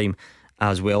first time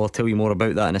as well. I'll tell you more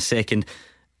about that in a second.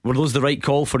 Were those the right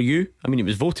call for you? I mean, it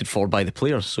was voted for by the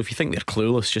players, so if you think they're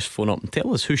clueless, just phone up and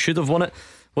tell us who should have won it.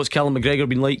 What's Callum McGregor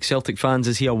been like, Celtic fans?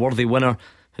 Is he a worthy winner?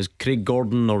 Has Craig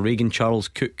Gordon or Reagan Charles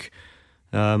Cook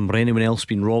or anyone else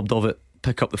been robbed of it?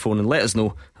 Pick up the phone and let us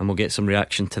know, and we'll get some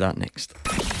reaction to that next.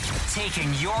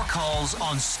 Taking your calls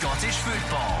on Scottish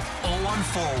football.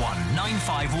 0141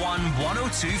 951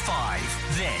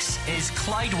 1025. This is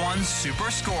Clyde One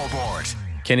Super Scoreboard.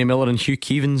 Kenny Miller and Hugh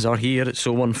Keevins are here at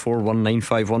 0141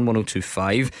 951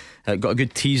 1025. Got a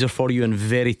good teaser for you and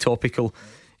very topical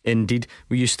indeed.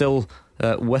 Were you still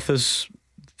with us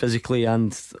physically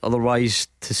and otherwise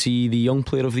to see the Young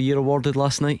Player of the Year awarded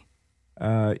last night?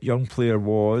 Young player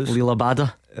was Leila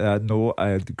Bada. No,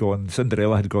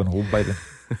 Cinderella had gone home by then.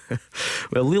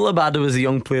 Well, Leila Bada was the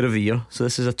Young Player of the Year, so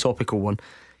this is a topical one.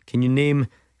 Can you name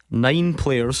 9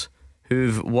 players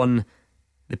who've won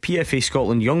the PFA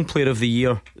Scotland Young Player of the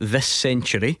Year this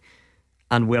century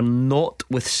and were not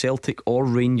with Celtic or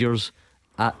Rangers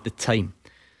at the time?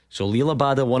 So Leila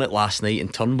Bada won it last night,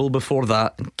 and Turnbull before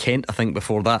that, and Kent I think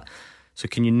before that. So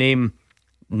can you name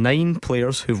 9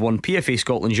 players who've won PFA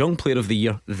Scotland's Young Player of the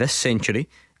Year this century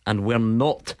and were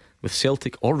not with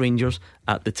Celtic or Rangers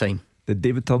at the time? Did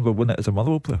David Turnbull win it as a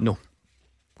Motherwell player? No.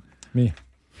 Me.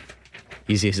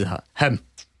 Easy as that. Him.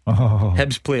 Oh.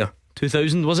 Hibs player.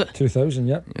 2000 was it? 2000,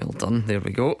 yep. Well done, there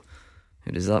we go.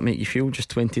 How does that make you feel? Just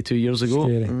 22 years ago.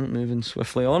 Moving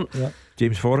swiftly on. Yep.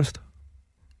 James Forrest.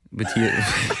 But he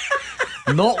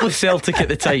not with Celtic at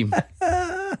the time.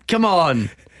 Come on.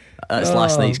 That's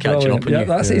last night's catching up on you.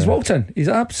 That's He's wilting. He's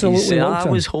absolutely wilting. I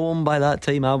was home by that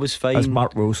time. I was fine. That's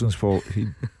Mark Wilson's fault.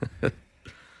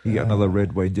 He got another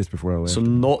red wine just before I left. So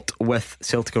not with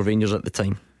Celtic or Rangers at the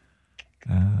time.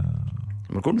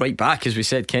 We're going right back, as we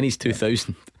said. Kenny's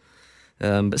 2000.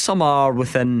 But some are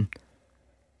within,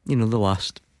 the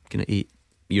last kind of 8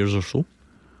 years or so.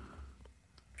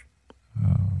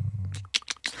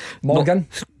 Morgan?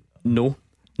 No.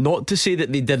 Not to say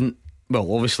that they didn't.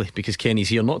 Well, obviously, because Kenny's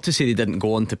here. Not to say they didn't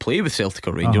go on to play with Celtic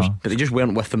or Rangers, but they just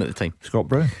weren't with them at the time. Scott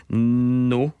Brown?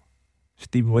 No.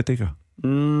 Stephen Whittaker?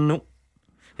 No.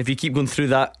 If you keep going through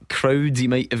that crowd, you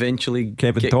might eventually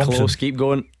Kevin get Thompson. close. Keep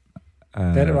going.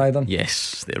 Derek Riordan.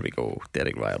 Yes, there we go.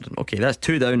 Derek Riordan. Okay, that's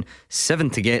 2 down, 7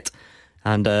 to get.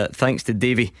 And thanks to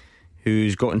Davey,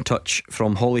 who's got in touch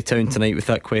from Hollytown tonight with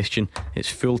that question. It's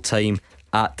fulltime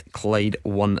at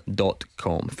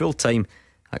Clyde1.com. Fulltime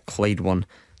at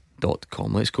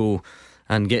Clyde1.com. Let's go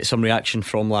and get some reaction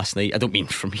from last night. I don't mean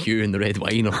from you and the red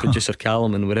wine or producer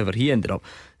Callum and wherever he ended up,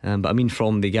 but I mean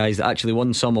from the guys that actually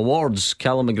won some awards.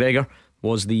 Callum McGregor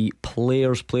was the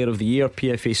Players' Player of the Year,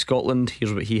 PFA Scotland.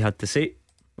 Here's what he had to say.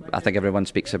 I think everyone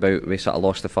speaks about we sort of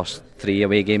lost the first 3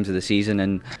 away games of the season,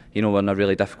 and we're in a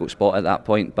really difficult spot at that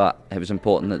point, but it was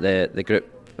important that the group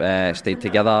stayed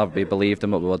together. We believed in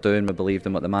what we were doing, we believed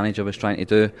in what the manager was trying to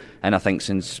do, and I think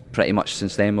pretty much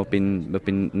since then we've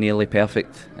been nearly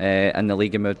perfect in the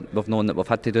league, and we've known that we've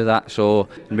had to do that, so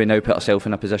we now put ourselves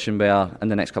in a position where in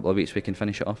the next couple of weeks we can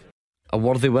finish it off. A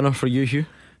worthy winner for you, Hugh?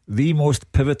 The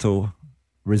most pivotal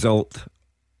result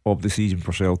of the season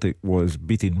for Celtic was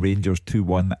beating Rangers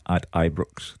 2-1 at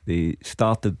Ibrox. They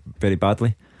started very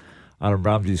badly. Aaron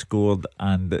Ramsey scored,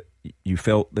 and you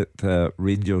felt that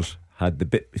Rangers had the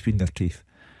bit between their teeth,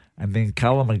 and then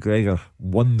Callum McGregor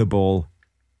won the ball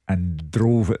and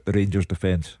drove at the Rangers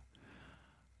defence,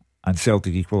 and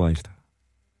Celtic equalised,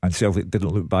 and Celtic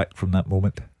didn't look back from that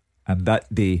moment, and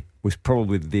that day was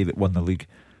probably the day that won the league.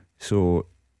 So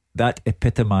that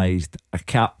epitomised a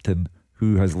captain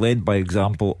who has led by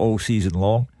example all season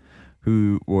long,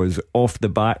 who was off the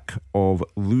back of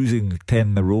losing 10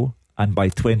 in a row and by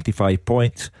 25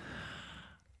 points,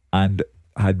 and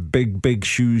had big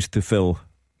shoes to fill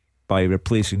by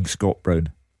replacing Scott Brown,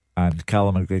 and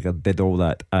Callum McGregor did all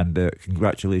that, and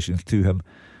congratulations to him.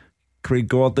 Craig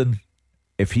Gordon,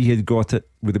 if he had got it,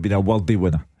 would have been a worthy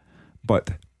winner,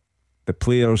 but the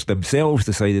players themselves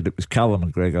decided it was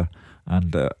Callum McGregor,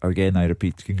 and again I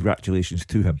repeat, congratulations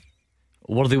to him.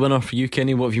 Worthy winner for you,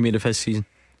 Kenny. What have you made of his season?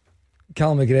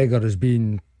 Callum McGregor has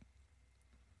been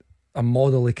a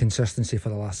model of consistency for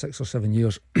the last 6 or 7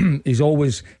 years. He's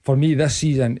always, for me, this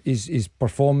season, his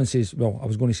performances, well, I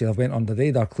was going to say they've went under the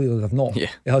radar. Clearly they've not. It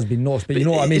has been noticed, but you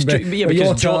know what I mean. But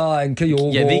Jota and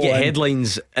Kyogo, they get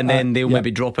headlines and then they'll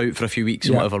maybe drop out for a few weeks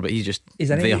and whatever, but he's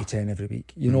an 8 out of 10 every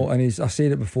week, you know. And I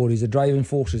said it before, he's a driving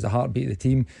force, he's the heartbeat of the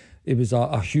team. It was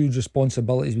a huge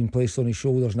responsibility has been placed on his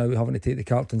shoulders now, having to take the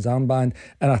captain's armband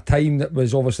in a time that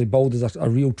was obviously billed as a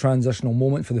real transitional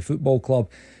moment for the football club.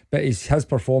 But his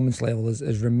performance level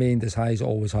has remained as high as it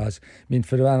always has. I mean,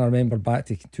 for when I remember back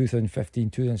to 2015,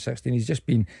 2016, he's just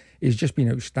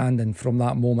been outstanding from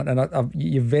that moment. And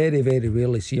you very, very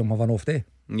rarely see him have an off day.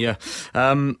 Yeah.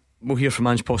 We'll hear from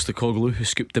Ange Postecoglou, who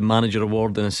scooped the manager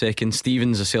award, in a second.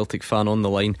 Stephen's a Celtic fan on the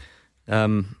line.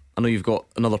 I know you've got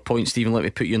another point, Stephen. Let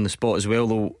me put you in the spot as well,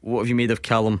 though. What have you made of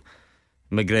Callum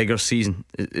McGregor's season?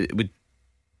 Would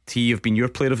he have been your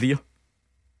player of the year?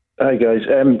 Hi guys.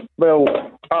 Well,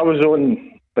 I was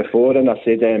on before and I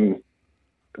said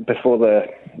before the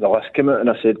list came out, and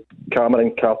I said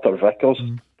Cameron Carter-Vickers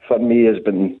for me has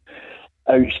been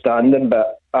outstanding.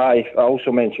 But I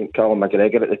also mentioned Callum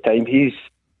McGregor at the time. He's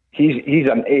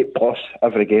an 8+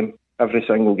 every game, every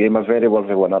single game. A very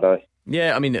worthy winner.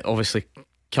 Yeah, I mean, obviously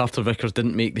Carter-Vickers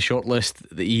didn't make the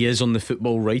shortlist. He is on the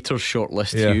Football Writers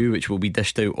shortlist too, which will be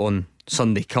dished out on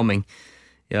Sunday coming.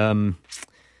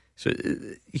 So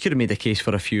you could have made a case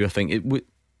for a few, I think.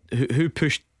 Who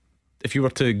pushed, if you were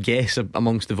to guess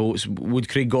amongst the votes, would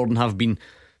Craig Gordon have been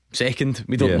second?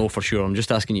 We don't know for sure. I'm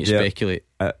just asking you to speculate.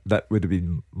 That would have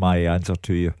been my answer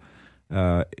to you.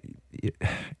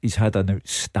 He's had an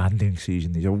outstanding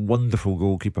season. He's a wonderful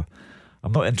goalkeeper.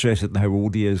 I'm not interested in how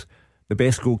old he is. The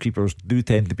best goalkeepers do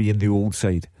tend to be in the old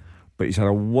side, but he's had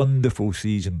a wonderful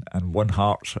season and won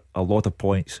Hearts a lot of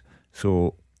points.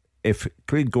 So if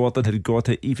Craig Gordon had got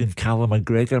it, even Callum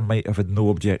McGregor might have had no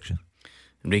objection.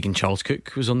 Regan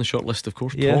Charles-Cook was on the shortlist, of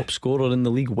course. Top scorer in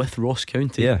the league with Ross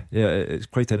County. Yeah, it's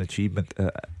quite an achievement.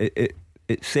 It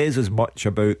says as much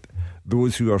about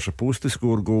those who are supposed to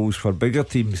score goals for bigger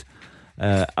teams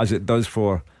as it does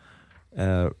for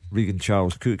Regan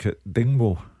Charles-Cook at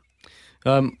Dingwall.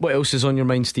 What else is on your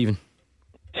mind, Stephen?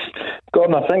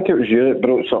 Gordon, I think it was you that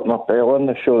brought something up earlier in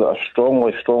the show that I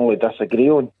strongly disagree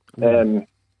on.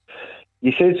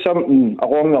 You said something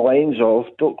along the lines of,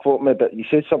 don't quote me, but you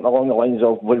said something along the lines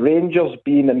of, with Rangers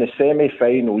being in the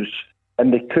semi-finals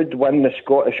and they could win the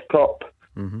Scottish Cup,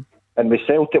 and with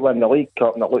Celtic win the League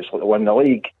Cup and it looks like they win the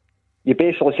league, you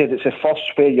basically said it's the first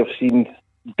where you've seen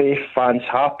both fans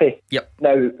happy. Yep.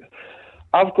 Now,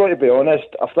 I've got to be honest,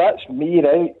 if that's me,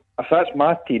 right, if that's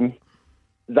my team,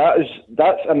 that's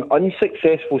an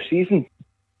unsuccessful season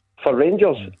for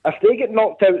Rangers. If they get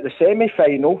knocked out at the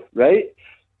semi-final, right,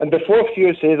 and before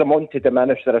Hugh says I'm on to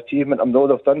diminish their achievement, I know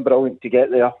they've done brilliant to get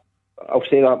there, I'll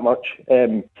say that much.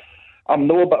 But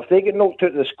if they get knocked out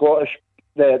of the Scottish,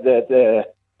 the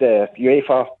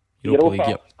UEFA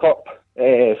Europa Cup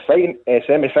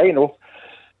semi-final,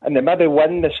 and they maybe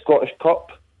win the Scottish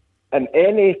Cup, and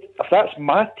if that's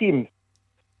my team,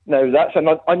 now that's an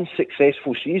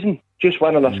unsuccessful season. Just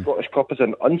winning the Scottish Cup is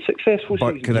an unsuccessful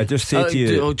season. But can I just say to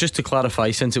you, just to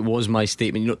clarify, since it was my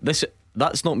statement,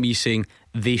 that's not me saying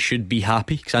they should be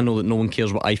happy, because I know that no one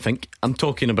cares what I think. I'm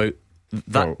talking about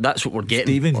that. That's what we're getting.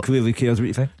 Stephen clearly cares what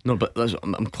you think. No, but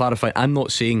I'm clarifying. I'm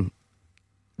not saying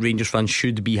Rangers fans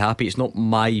should be happy. It's not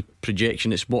my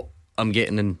projection. It's what I'm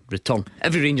getting in return.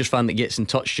 Every Rangers fan that gets in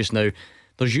touch just now,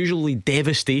 there's usually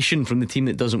devastation from the team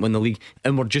that doesn't win the league,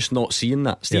 and we're just not seeing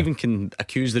that. Stephen can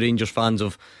accuse the Rangers fans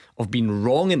of being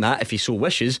wrong in that if he so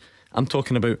wishes. I'm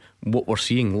talking about what we're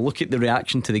seeing. Look at the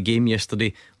reaction to the game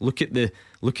yesterday. Look at the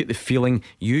feeling.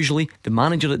 Usually the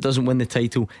manager that doesn't win the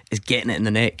title is getting it in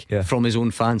the neck from his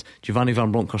own fans. Giovanni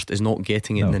Van Bronckhorst is not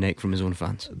getting it in the neck from his own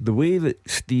fans. The way that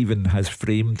Stephen has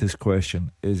framed his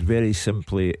question is very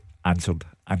simply answered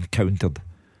and countered.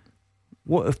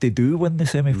 What if they do win the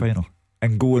semi-final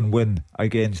and go and win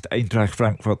against Eintracht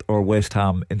Frankfurt or West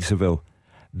Ham in Seville?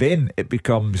 Then it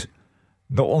becomes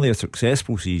not only a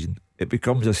successful season, it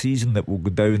becomes a season that will go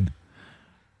down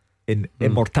in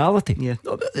immortality. Yeah.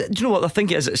 Do you know what I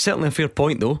think it is? It's certainly a fair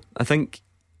point, though. I think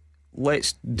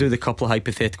let's do the couple of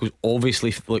hypotheticals. Obviously,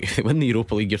 if they win the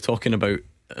Europa League, you're talking about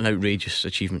an outrageous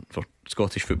achievement for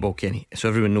Scottish football, Kenny, so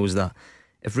everyone knows that.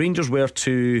 If Rangers were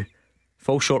to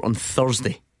fall short on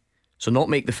Thursday, so not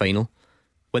make the final,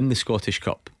 win the Scottish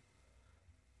Cup,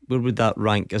 where would that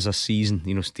rank as a season?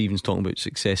 You know, Stephen's talking about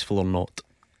successful or not.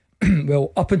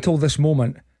 Well, up until this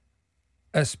moment,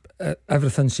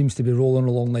 everything seems to be rolling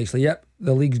along nicely. Yep,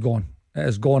 the league's gone. It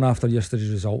is gone after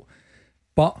yesterday's result.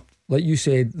 But like you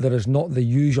said, there is not the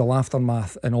usual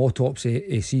aftermath and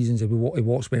autopsy of seasons of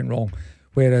what's went wrong.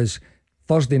 Whereas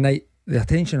Thursday night, the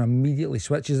attention immediately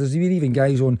switches. There's been even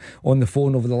guys on the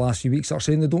phone over the last few weeks that are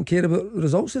saying they don't care about the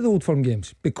results of the Old Firm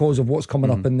games because of what's coming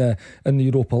up in the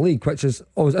Europa League, which is,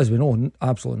 as we know,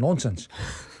 absolute nonsense.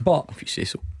 But if you say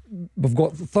so, we've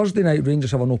got Thursday night.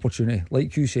 Rangers have an opportunity,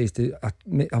 like Hugh says, to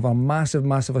have a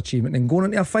massive achievement, and going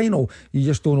into a final, you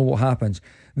just don't know what happens.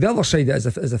 The other side is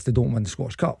if they don't win the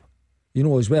Scottish Cup,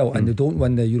 as well, and they don't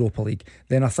win the Europa League,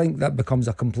 then I think that becomes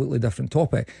a completely different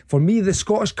topic. For me, the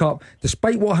Scottish Cup,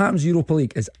 despite what happens in Europa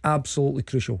League, is absolutely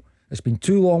crucial. It's been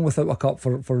too long without a cup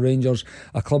for Rangers,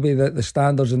 a club of the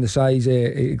standards and the size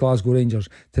of Glasgow Rangers.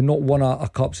 To not win a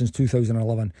cup since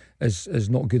 2011 is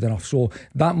not good enough. So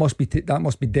that must be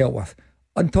dealt with.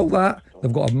 Until that,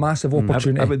 they've got a massive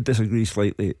opportunity. I would disagree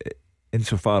slightly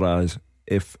insofar as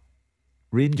if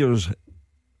Rangers,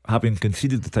 having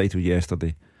conceded the title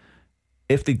yesterday,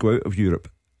 if they go out of Europe,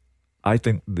 I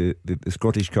think the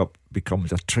Scottish Cup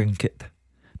becomes a trinket,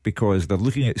 because they're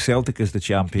looking at Celtic as the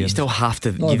champions. You still have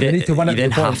to. No, you need to win it. You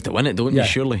then have to win it, don't you?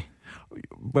 Surely.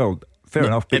 Well, fair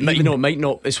enough. But it might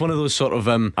not. It's one of those sort of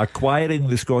acquiring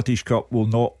the Scottish Cup will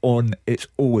not on its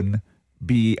own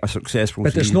be a successful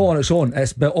but season. It's not on its own.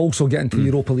 It's but also getting to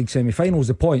Europa League semi-finals.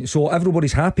 The point. So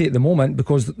everybody's happy at the moment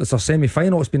because it's a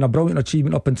semi-final. It's been a brilliant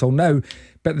achievement up until now.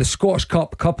 But the Scottish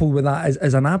Cup coupled with that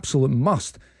is an absolute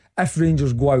must. If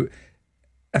Rangers go out,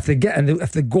 if they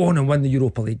go on and win the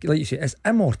Europa League, like you say, it's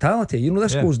immortality.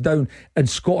 This goes down in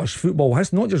Scottish football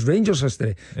history, not just Rangers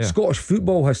history, Scottish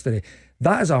football history.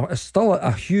 That is still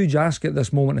a huge ask at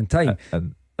this moment in time.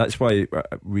 And that's why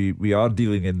we are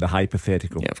dealing in the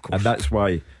hypothetical. Yeah, of course. And that's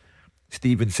why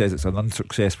Stephen says it's an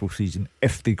unsuccessful season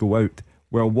if they go out.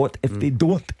 Well, what if they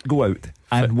don't go out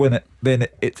and win it? Then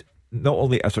it's not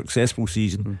only a successful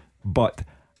season, but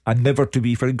a never to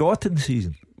be forgotten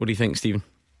season. What do you think, Stephen?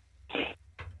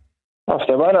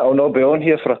 After a minute, I'll not be on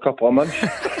here for a couple of months.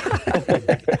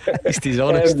 At least he's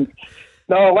honest.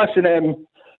 No, listen,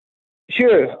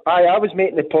 sure, I was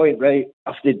making the point, right,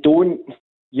 if they don't,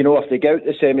 if they get out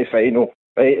the semi-final,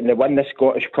 right, and they win the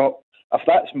Scottish Cup, if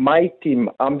that's my team,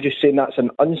 I'm just saying that's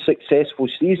an unsuccessful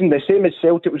season. The same as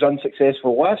Celtic was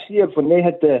unsuccessful last year when they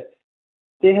had the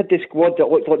squad that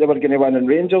looked like they were going to win, and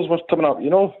Rangers was coming up.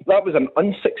 That was an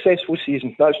unsuccessful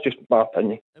season. That's just my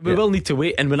opinion. We will need to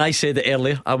wait. And when I said it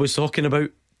earlier, I was talking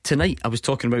about tonight. I was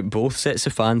talking about both sets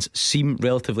of fans seem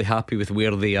relatively happy with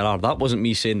where they are. That wasn't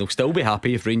me saying they'll still be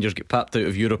happy if Rangers get papped out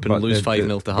of Europe and lose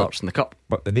 5-0 to Hearts in the Cup.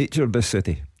 But the nature of this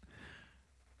city,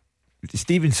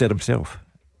 Stephen said himself,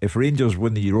 if Rangers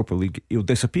win the Europa League, he'll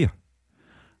disappear.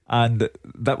 And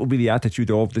that will be the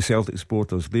attitude of the Celtic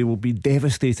supporters. They will be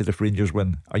devastated if Rangers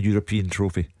win a European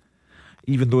trophy.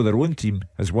 Even though their own team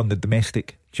has won the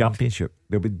domestic championship,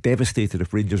 they'll be devastated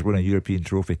if Rangers win a European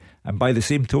trophy. And by the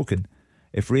same token,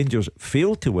 if Rangers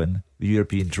fail to win the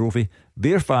European trophy,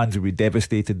 their fans will be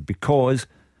devastated because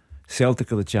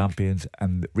Celtic are the champions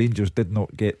and Rangers did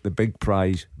not get the big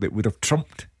prize that would have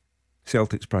trumped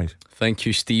Celtic's prize. Thank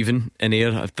you, Stephen. In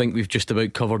air, I think we've just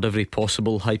about covered every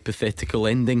possible hypothetical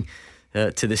ending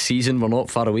to the season. We're not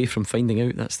far away from finding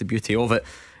out. That's the beauty of it.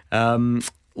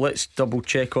 Let's double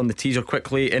check on the teaser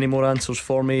quickly. Any more answers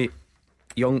for me?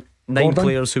 Nine Gordon?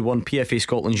 players who won PFA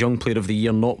Scotland's Young Player of the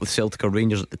Year, not with Celtic or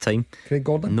Rangers at the time. Craig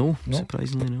Gordon? No.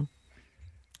 Surprisingly, no.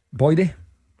 Boydie?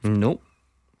 No.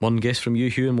 One guess from you,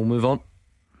 Hugh, and we'll move on.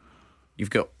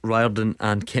 You've got Riordan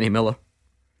and Kenny Miller.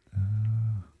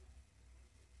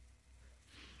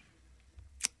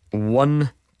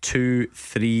 1, 2,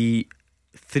 3.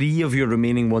 3 of your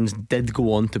remaining ones did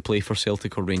go on to play for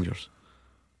Celtic or Rangers.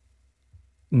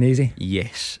 Nazy?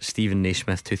 Yes, Stephen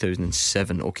Naismith,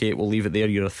 2007. Okay, we'll leave it there.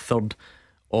 You're a third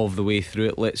of the way through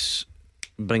it. Let's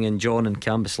bring in John and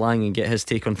Cambuslang and get his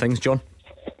take on things. John?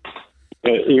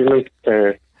 Evening.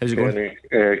 How's it going?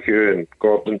 Hugh and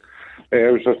Gordon.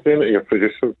 I was just saying to your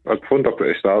producer, I'd phoned up at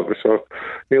the start, so I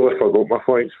nearly forgot my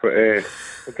points, but I'm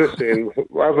just saying,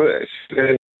 whatever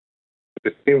it's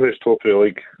the team that's top of the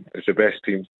league is the best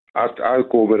team. I'll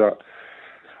go with that.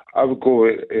 I would go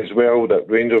with as well that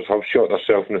Rangers have shot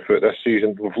themselves in the foot this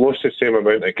season. We've lost the same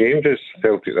amount of games as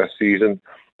Celtic this season,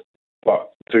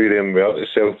 but 3 of them were to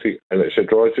Celtic, and it's a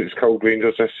draw that's killed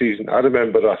Rangers this season. I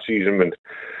remember that season when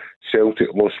Celtic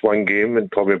lost 1 game and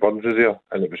Tommy Burns was there,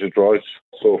 and it was a draw.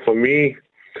 So for me,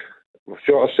 we've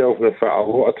shot ourselves in the foot a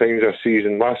lot of times this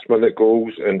season, last minute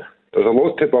goals, and there's a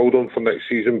lot to build on for next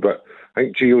season, but I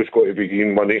think Gio's got to be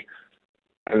getting money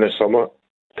in the summer.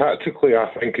 Tactically,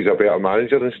 I think he's a better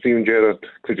manager than Steven Gerrard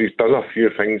because he's done a few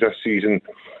things this season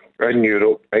in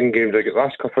Europe, in games like the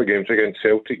last couple of games against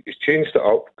Celtic. He's changed it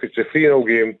up because the 3-0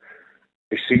 game,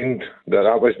 he seemed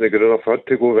that wasn't good enough. I had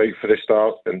to go right for the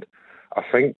start, and I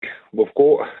think we've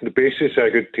got the basis of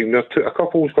a good team. A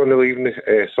couple's going to leave in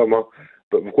the summer,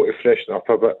 but we've got to freshen up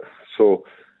a bit. So,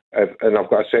 and I've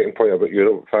got a second point about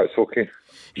Europe, if that's okay.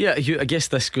 Yeah, I guess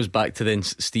this goes back to then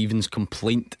Stephen's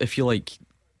complaint, if you like.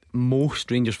 Most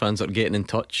Rangers fans are getting in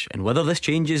touch, and whether this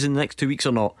changes in the next 2 weeks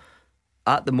or not,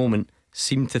 at the moment,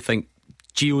 seem to think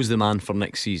Gio's the man for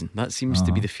next season. That seems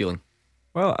to be the feeling.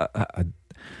 Well,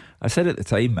 I said at the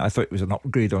time I thought it was an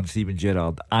upgrade on Steven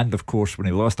Gerrard, and of course when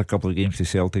he lost a couple of games to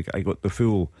Celtic, I got the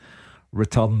full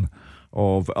return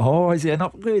of, is he an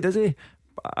upgrade, is he?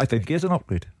 I think he is an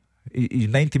upgrade. He's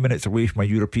 90 minutes away from a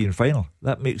European final.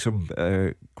 That makes him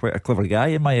quite a clever guy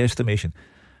in my estimation.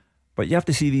 But you have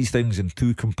to see these things in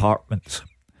two compartments.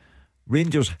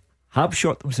 Rangers have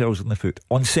shot themselves in the foot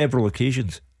on several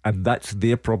occasions, and that's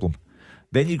their problem.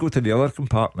 Then you go to the other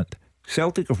compartment.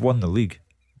 Celtic have won the league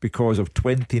because of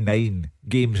 29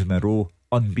 games in a row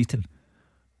unbeaten.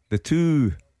 The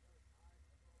two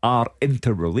are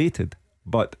interrelated,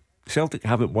 but Celtic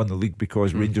haven't won the league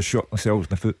because Rangers shot themselves in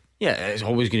the foot. Yeah, it's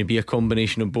always going to be a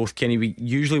combination of both, Kenny. We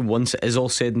usually, once it is all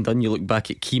said and done, you look back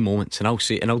at key moments, and I'll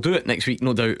say, and I'll do it next week,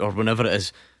 no doubt, or whenever it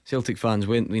is. Celtic fans,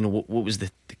 what was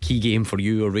the key game for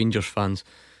you, or Rangers fans?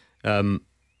 John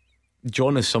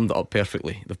has summed it up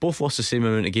perfectly. They've both lost the same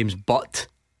amount of games, but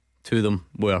two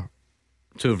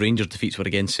of Rangers' defeats were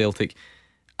against Celtic,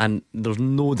 and there's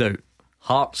no doubt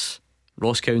Hearts,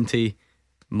 Ross County,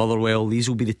 Motherwell, these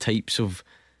will be the types of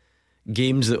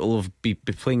games that will be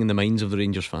playing in the minds of the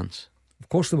Rangers fans. Of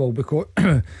course they will,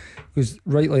 because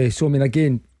rightly so. I mean,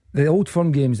 again, the Old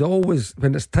Firm games, they always,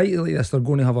 when it's tight like this, they're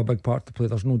going to have a big part to play.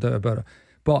 There's no doubt about it.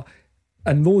 But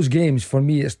in those games, for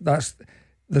me,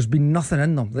 there's been nothing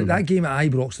in them. Like that game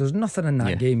at Ibrox, there's nothing in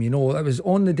that game. It was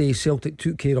on the day Celtic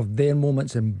took care of their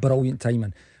moments in brilliant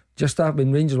timing. Just that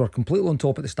when Rangers were completely on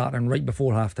top at the start and right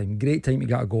before half time, great time to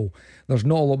get a goal. There's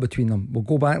not a lot between them. We'll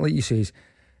go back, like you say,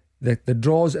 the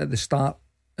draws at the start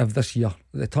of this year,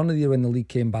 the turn of the year when the league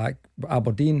came back,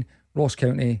 Aberdeen, Ross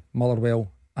County,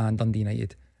 Motherwell and Dundee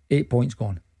United, 8 points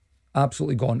gone,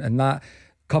 absolutely gone. And that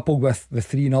coupled with the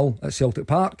 3-0 at Celtic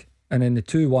Park, and then the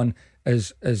 2-1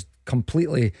 is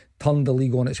completely turned the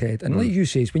league on its head. And like you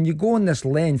say, when you go on this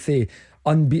lengthy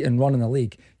unbeaten run in the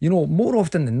league, more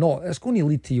often than not, it's going to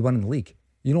lead to you winning the league.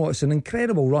 It's an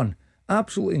incredible run,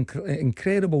 absolutely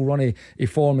incredible run of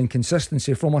form and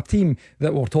consistency from a team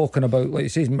that we're talking about, like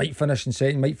it says, might finish in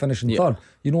second, might finish in third.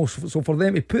 So for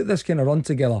them to put this kind of run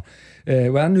together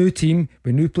with a new team,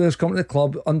 with new players coming to the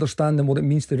club, understanding what it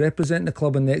means to represent the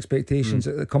club and the expectations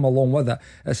that come along with it,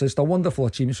 it's just a wonderful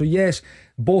achievement. So yes,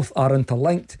 both are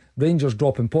interlinked. Rangers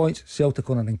dropping points, Celtic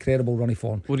on an incredible run of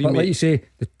form. But like you say,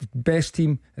 the best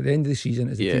team at the end of the season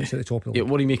is the team that's at the top of the league.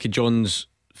 What do you make of John's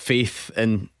faith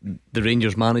in the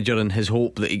Rangers manager and his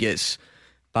hope that he gets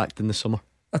backed in the summer?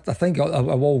 I think a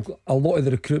lot of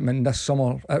the recruitment this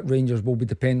summer at Rangers will be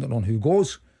dependent on who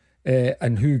goes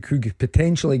and who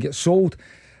potentially gets sold.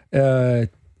 I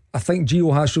think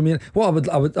Gio has shown me what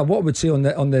I would say on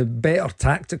the better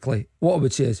tactically. What I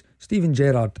would say is Steven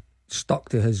Gerrard stuck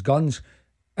to his guns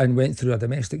and went through a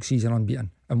domestic season unbeaten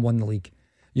and won the league.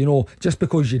 Just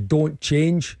because you don't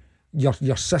change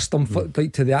your system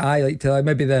like to the eye, like to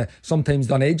maybe the sometimes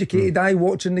the uneducated eye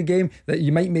watching the game, that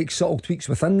you might make subtle tweaks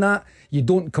within that. You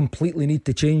don't completely need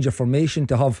to change your formation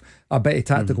to have a bit of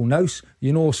tactical nous,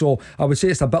 so I would say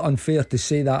it's a bit unfair to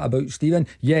say that about Steven.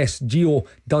 Yes, Gio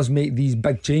does make these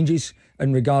big changes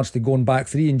in regards to going back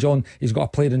three, and he's got a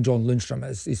player in John Lundstrom.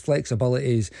 His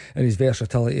flexibility and his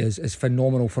versatility is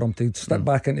phenomenal for him to stick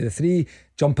back into the three,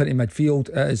 jump into midfield.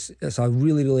 It's a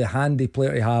really, really handy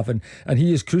player to have, and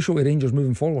he is crucial to Rangers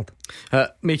moving forward.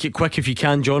 Make it quick if you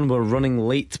can, John. We're running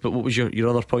late, but what was your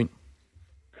other point?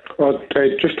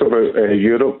 Just about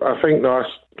Europe. I think the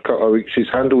last couple of weeks he's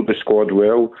handled the squad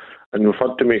well, and we've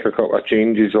had to make a couple of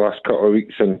changes the last couple of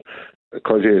weeks and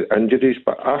because of injuries,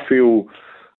 but I feel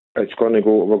it's going to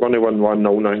go. We're going to win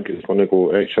 1-0. I think it's going to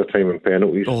go extra time and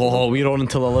penalties. We're on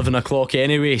until 11 o'clock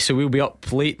anyway, so we'll be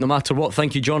up late no matter what.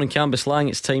 Thank you, John and Cambuslang.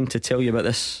 It's time to tell you about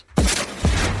this.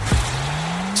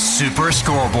 Super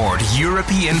Scoreboard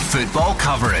European football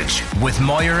coverage with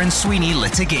Moyer and Sweeney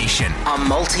Litigation, a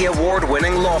multi-award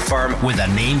winning law firm with a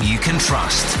name you can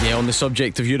trust. On the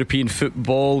subject of European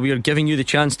football, we are giving you the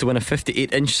chance to win a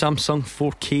 58-inch Samsung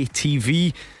 4K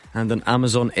TV and an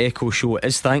Amazon Echo Show. It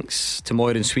is thanks to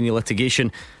Moyer and Sweeney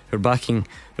Litigation, who are backing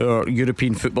our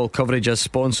European football coverage as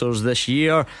sponsors this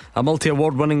year. A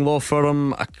multi-award winning law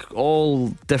firm, all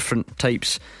different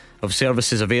types of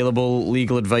services available.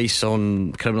 Legal advice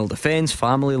on criminal defence,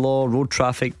 family law, road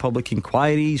traffic, public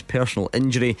inquiries, personal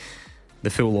injury,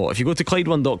 the full lot. If you go to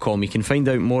Clyde1.com, you can find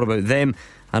out more about them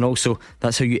And also,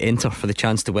 that's how you enter for the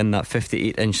chance to win that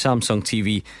 58-inch Samsung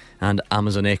TV and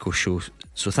Amazon Echo Show.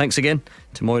 So thanks again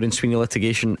to Moira and Sweeney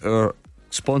Litigation, our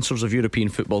sponsors of European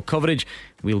football coverage.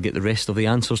 We'll get the rest of the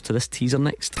answers to this teaser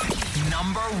next.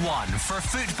 Number one for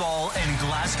football in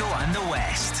Glasgow and the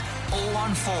West.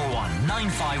 0141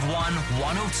 951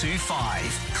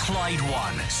 1025. Clyde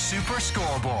One Super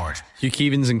Scoreboard. Hugh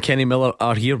Keevins and Kenny Miller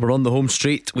are here. We're on the home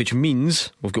straight, which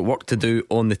means we've got work to do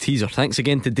on the teaser. Thanks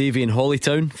again to Davey in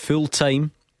Hollytown, full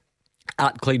time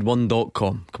at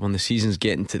Clyde1.com. Come on, the season's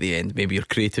getting to the end. Maybe your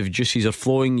creative juices are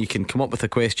flowing. You can come up with a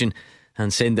question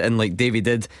and send it in like Davey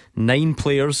did. 9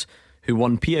 players who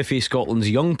won PFA Scotland's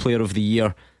Young Player of the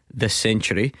Year this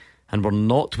century and were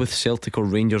not with Celtic or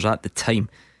Rangers at the time.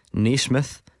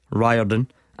 Naismith,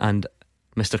 Riordan and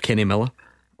Mr. Kenny Miller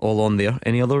all on there.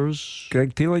 Any others?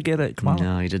 Greg Taylor get it? Come on.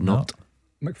 No, he did not.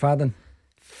 McFadden.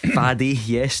 Faddy,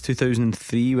 yes,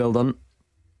 2003, well done.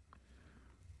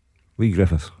 Lee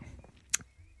Griffiths.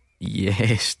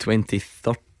 Yes,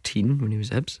 2013 when he was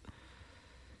Hibs.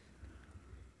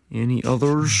 Any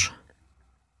others?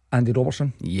 Andy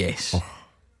Robertson. Yes. I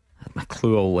had my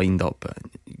clue all lined up, but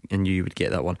I knew you would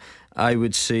get that one. I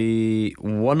would say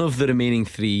one of the remaining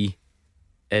 3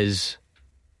 is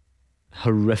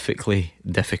horrifically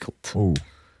difficult. Oh.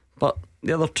 But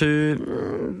the other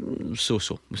 2, so.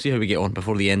 We'll see how we get on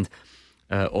before the end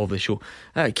of the show.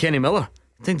 Kenny Miller,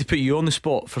 I think to put you on the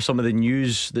spot for some of the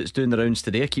news that's doing the rounds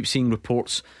today. I keep seeing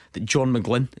reports that John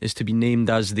McGlynn is to be named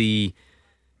as the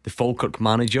Falkirk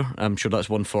manager. I'm sure that's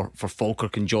one for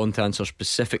Falkirk and John to answer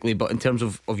specifically. But in terms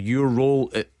of your role,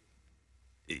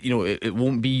 it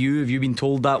won't be you. Have you been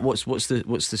told that? What's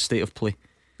the state of play?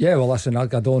 Yeah, well, listen, I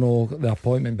don't know the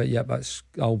appointment, but yep,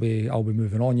 I'll be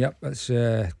moving on. Yep, it's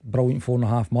brilliant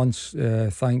 4.5 months.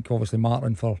 Thank obviously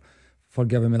Martin for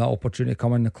giving me that opportunity to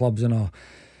come in the clubs, and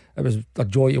it was a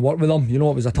joy to work with them. It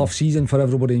was a tough season for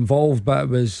everybody involved, but it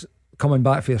was coming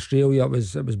back for Australia. It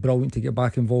was brilliant to get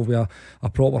back involved with a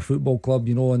proper football club,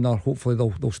 and hopefully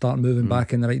they'll start moving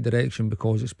back in the right direction,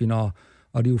 because it's been a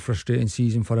real frustrating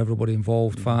season for everybody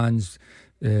involved, fans,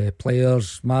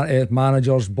 players,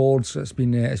 managers, boards. It's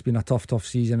been a tough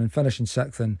season, and finishing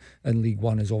 6th in League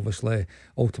One is obviously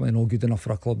ultimately not good enough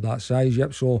for a club that size.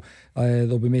 Yep, so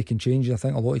they'll be making changes. I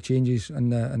think a lot of changes in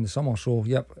the summer. So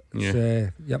yep,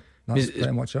 that's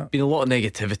pretty much it. Been a lot of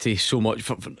negativity, so much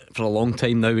for a long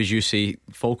time now, as you say.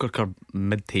 Falkirk are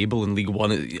mid-table in League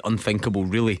One. Unthinkable,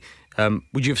 really.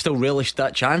 Would you have still relished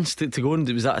that chance to go? And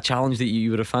was that a challenge that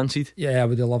you would have fancied? Yeah, I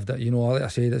would have loved it. Like I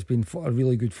said, it's been a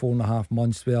really good 4.5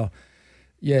 months where,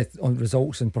 on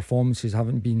results and performances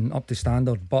haven't been up to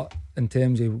standard, but in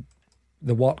terms of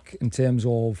the work, in terms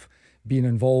of being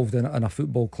involved in a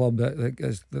football club,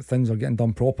 that things are getting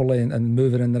done properly and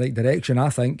moving in the right direction, I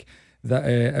think that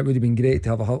it would have been great to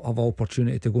have an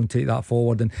opportunity to go and take that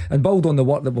forward and build on the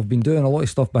work that we've been doing. A lot of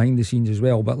stuff behind the scenes as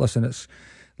well, but listen,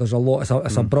 there's a lot.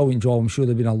 It's a brilliant job. I'm sure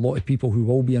there've been a lot of people who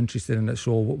will be interested in it.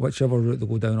 So whichever route they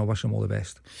go down, I wish them all the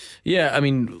best. Yeah, I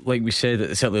mean, like we said,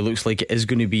 it certainly looks like it is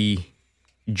going to be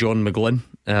John McGlynn,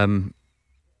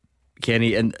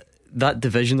 Kenny, and that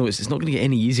division though, it's not going to get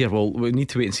any easier. Well, we need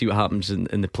to wait and see what happens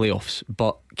in the playoffs.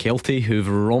 But Kelty, who've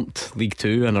romped League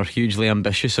Two and are hugely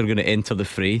ambitious, are going to enter the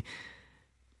fray.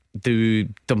 Do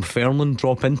Dunfermline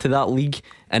drop into that league?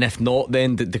 And if not,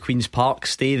 then the Queen's Park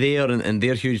stay there, and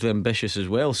they're hugely ambitious as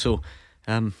well. So it's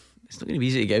not going to be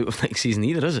easy to get out of next season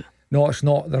either, is it? No, it's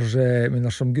not.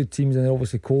 There's some good teams in there.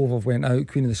 Obviously Cove have went out.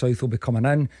 Queen of the South will be coming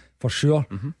in for sure.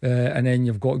 And then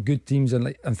you've got good teams,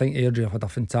 and I think Airdrie have had a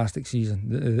fantastic season.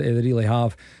 They really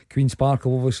have. Queen's Park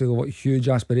have obviously got huge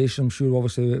aspirations. I'm sure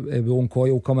obviously with Owen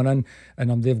Coyle coming in,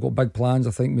 and they've got big plans,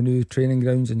 I think, with new training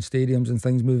grounds and stadiums and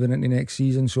things moving into next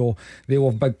season. So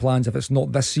they'll have big plans. If it's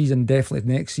not this season,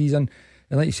 definitely next season.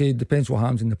 And like you say, it depends what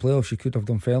happens in the playoffs. You could have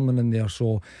Dunfermline in there,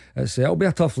 so it'll be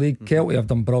a tough league. Kelty have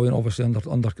done brilliant, obviously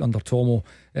under Tomo,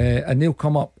 and they'll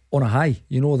come up on a high.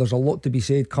 There's a lot to be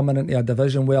said coming into a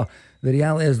division where the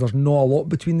reality is there's not a lot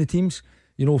between the teams.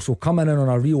 So coming in on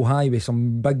a real high with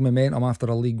some big momentum after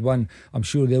a League One, I'm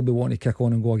sure they'll be wanting to kick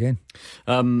on and go again.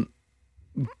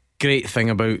 Great thing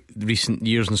about recent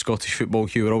years in Scottish football,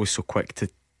 Hugh, we're always so quick to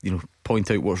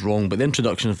point out what's wrong, but the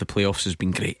introduction of the playoffs has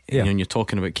been great. And you're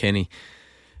talking about Kenny.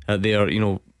 There,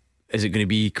 is it going to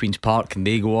be Queen's Park? Can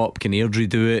they go up? Can Airdrie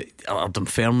do it? Are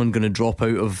Dunfermline going to drop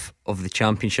out of the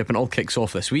Championship? And it all kicks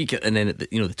off this week. And then at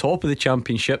the top of the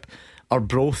Championship,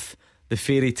 Arbroath, the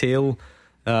fairy tale,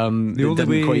 they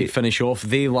didn't quite finish off.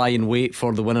 They lie in wait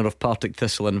for the winner of Partick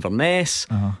Thistle and Inverness,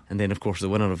 and then of course the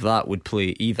winner of that would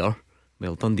play either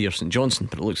Dundee or St Johnstone,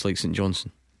 but it looks like St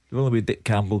Johnstone. The only way Dick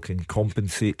Campbell can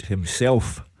compensate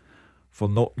himself for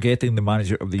not getting the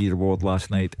Manager of the Year award last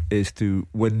night is to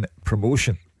win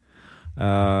promotion.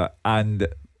 And,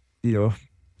 you know,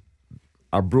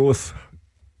 Arbroath,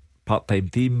 part-time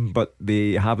team, but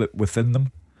they have it within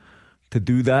them to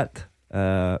do that.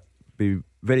 Be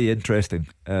very interesting.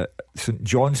 St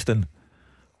Johnstone,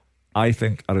 I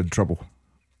think, are in trouble,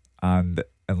 and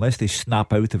unless they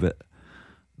snap out of it,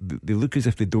 they look as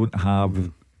if they don't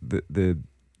have the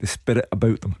spirit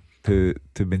about them to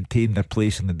maintain their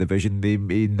place in the division. They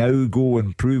may now go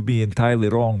and prove me entirely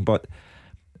wrong, but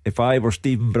if I were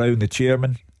Stephen Brown, the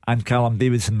chairman, and Callum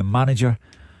Davidson, the manager,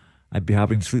 I'd be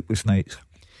having sleepless nights.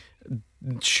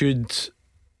 Should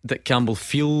Dick Campbell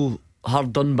feel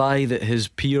hard done by that his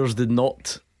peers did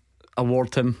not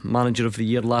award him Manager of the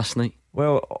Year last night?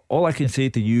 Well, all I can say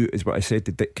to you is what I said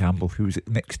to Dick Campbell, who was at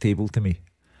the next table to me,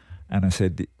 and I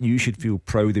said that you should feel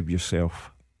proud of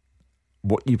yourself,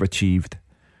 what you've achieved,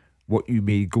 what you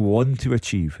may go on to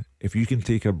achieve. If you can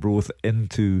take Arbroath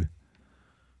into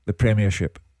the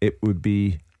Premiership, it would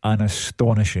be an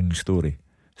astonishing story.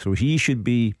 So he should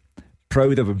be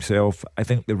proud of himself. I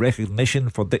think the recognition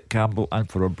for Dick Campbell and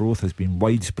for Arbroath has been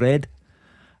widespread,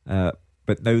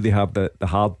 but now they have the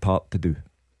hard part to do.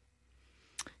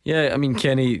 Yeah, I mean,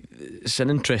 Kenny, it's an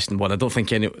interesting one. I don't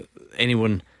think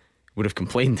anyone would have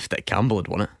complained if Dick Campbell had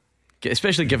won it,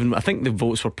 especially given I think the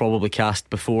votes were probably cast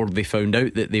before they found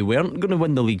out that they weren't going to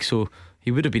win the league, so he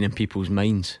would have been in people's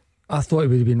minds. I thought he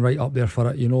would have been right up there for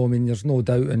it, you know. I mean, there's no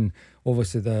doubt in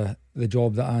obviously the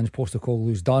job that Ange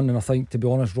Postecoglou's done, and I think, to be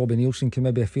honest, Robbie Nielsen can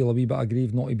maybe feel a wee bit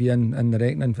aggrieved not to be in the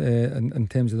reckoning in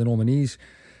terms of the nominees.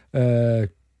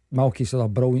 Malky's had a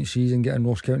brilliant season, getting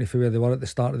Ross County from where they were at the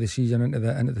start of the season into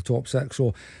the top six,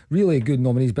 so really good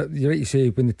nominees. But you're right to say,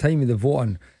 when the time of the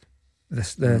voting,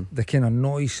 the kind of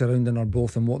noise surrounding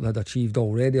Arbroath and what they had achieved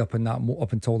already up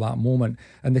until that moment,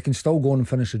 and they can still go on and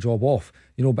finish the job off,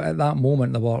 you know. But at that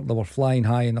moment they were flying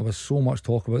high, and there was so much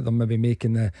talk about them maybe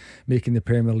making the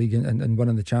Premier League and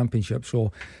winning the Championship.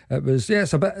 So it was,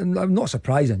 it's a bit not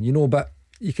surprising, you know, but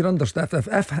you can understand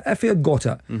if he had got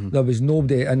it, there was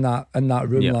nobody in that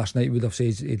room last night would have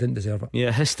said he didn't deserve it.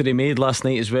 Yeah, history made last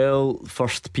night as well.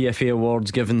 First PFA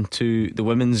awards given to the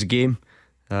women's game.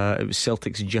 It was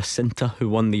Celtic's Jacinta who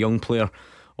won the Young Player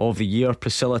of the Year.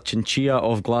 Priscilla Chinchilla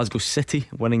of Glasgow City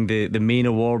winning the main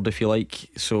award, if you like.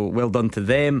 So well done to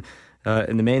them.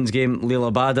 In the men's game,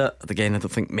 Leila Bada, again, I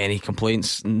don't think many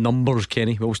complaints. Numbers,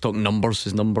 Kenny, we always talk numbers.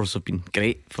 His numbers have been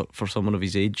great for someone of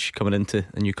his age coming into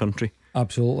a new country.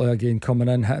 Absolutely, again, coming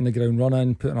in, hitting the ground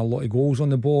running, putting a lot of goals on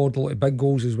the board, a lot of big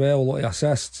goals as well, a lot of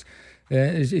assists.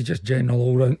 He's just general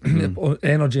all-round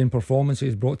energy and performance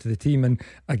he's brought to the team, and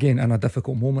again in a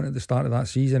difficult moment at the start of that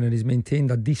season, and he's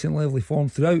maintained a decent level of form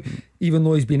throughout. Even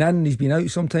though he's been in, he's been out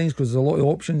sometimes because there's a lot of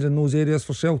options in those areas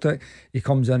for Celtic. He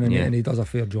comes in and he does a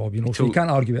fair job, you know. So you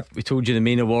can't argue it. We told you the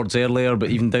main awards earlier, but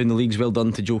even down the leagues, well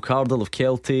done to Joe Cardle of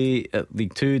Kelty at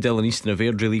League 2, Dylan Easton of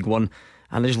Airdrie League 1.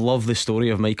 And I just love the story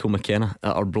of Michael McKenna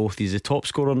at Arbroath. He's the top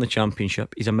scorer in the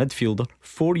Championship. He's a midfielder.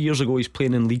 4 years ago he's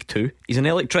playing in League 2. He's an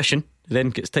electrician, then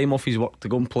gets time off his work to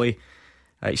go and play.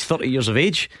 He's 30 years of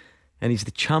age, and he's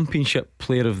the Championship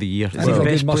Player of the Year. Is he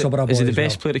the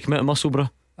best player to come out of Musselburgh?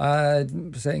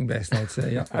 Second best, I'd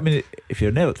say. Yeah. I mean, if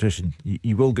you're an electrician,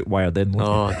 you will get wired in.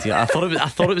 Oh dear, I thought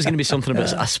it was going to be something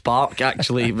about a spark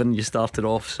actually when you started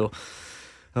off. So,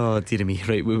 oh dear me.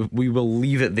 Right, we will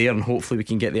leave it there, and hopefully we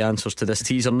can get the answers to this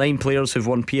teaser. 9 players who've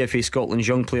won PFA Scotland's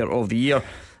Young Player of the Year,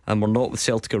 and we're not with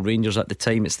Celtic or Rangers at the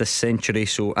time. It's this century.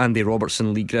 So Andy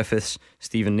Robertson, Lee Griffiths,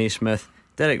 Stephen Naismith,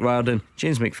 Derek Riordan,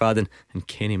 James McFadden, and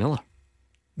Kenny Miller.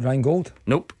 Ryan Gold?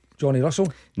 Nope. Johnny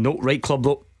Russell? Nope. Right club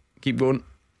though. Keep going.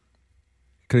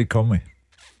 Craig Conway.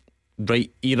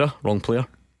 Right era. Wrong player.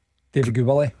 David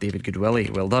Goodwillie. David Goodwillie.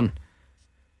 Well done.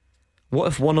 What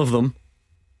if one of them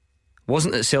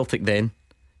wasn't at Celtic then,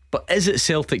 but is at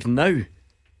Celtic now,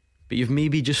 but you've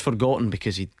maybe just forgotten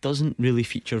because he doesn't really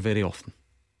feature very often?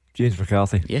 James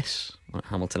McCarthy. Yes,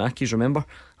 Hamilton Accies, remember?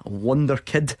 A wonder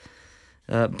kid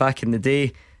back in the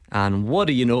day. And what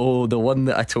do you know, the one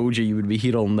that I told you would be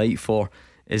here all night for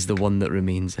is the one that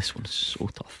remains. This one's so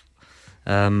tough.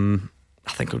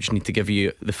 I think I'll just need to give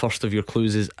you the first of your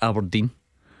clues is Aberdeen.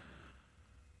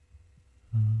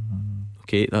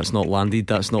 Okay, that's not landed,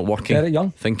 that's not working. Very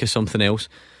young. Think of something else.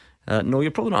 No,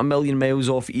 you're probably not a million miles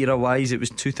off era wise. It was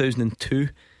 2002,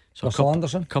 so Russell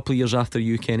Anderson. A couple of years after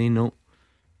you, Kenny. No.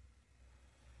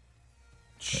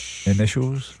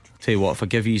 Initials. Tell you what, if I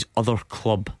give you his other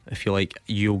club, if you like,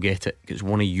 you'll get it. It's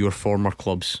one of your former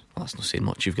clubs. That's not saying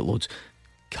much, you've got loads.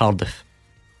 Cardiff.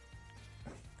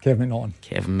 Kevin McNaughton.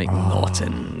 Kevin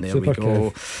McNaughton. There we super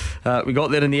go. We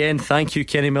got there in the end. Thank you,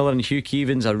 Kenny Miller and Hugh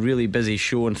Keevins. A really busy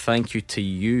show, and thank you to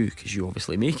you, because you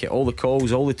obviously make it. All the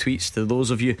calls, all the tweets, to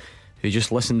those of you who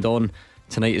just listened on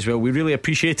tonight as well. We really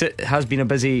appreciate it. It has been a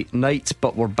busy night,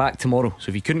 but we're back tomorrow. So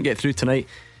if you couldn't get through tonight,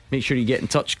 make sure you get in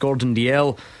touch. Gordon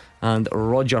DL and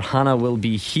Roger Hanna will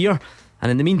be here.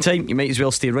 And in the meantime, you might as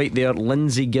well stay right there.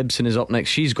 Lindsay Gibson is up next.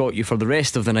 She's got you for the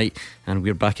rest of the night, and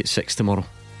we're back at 6 tomorrow.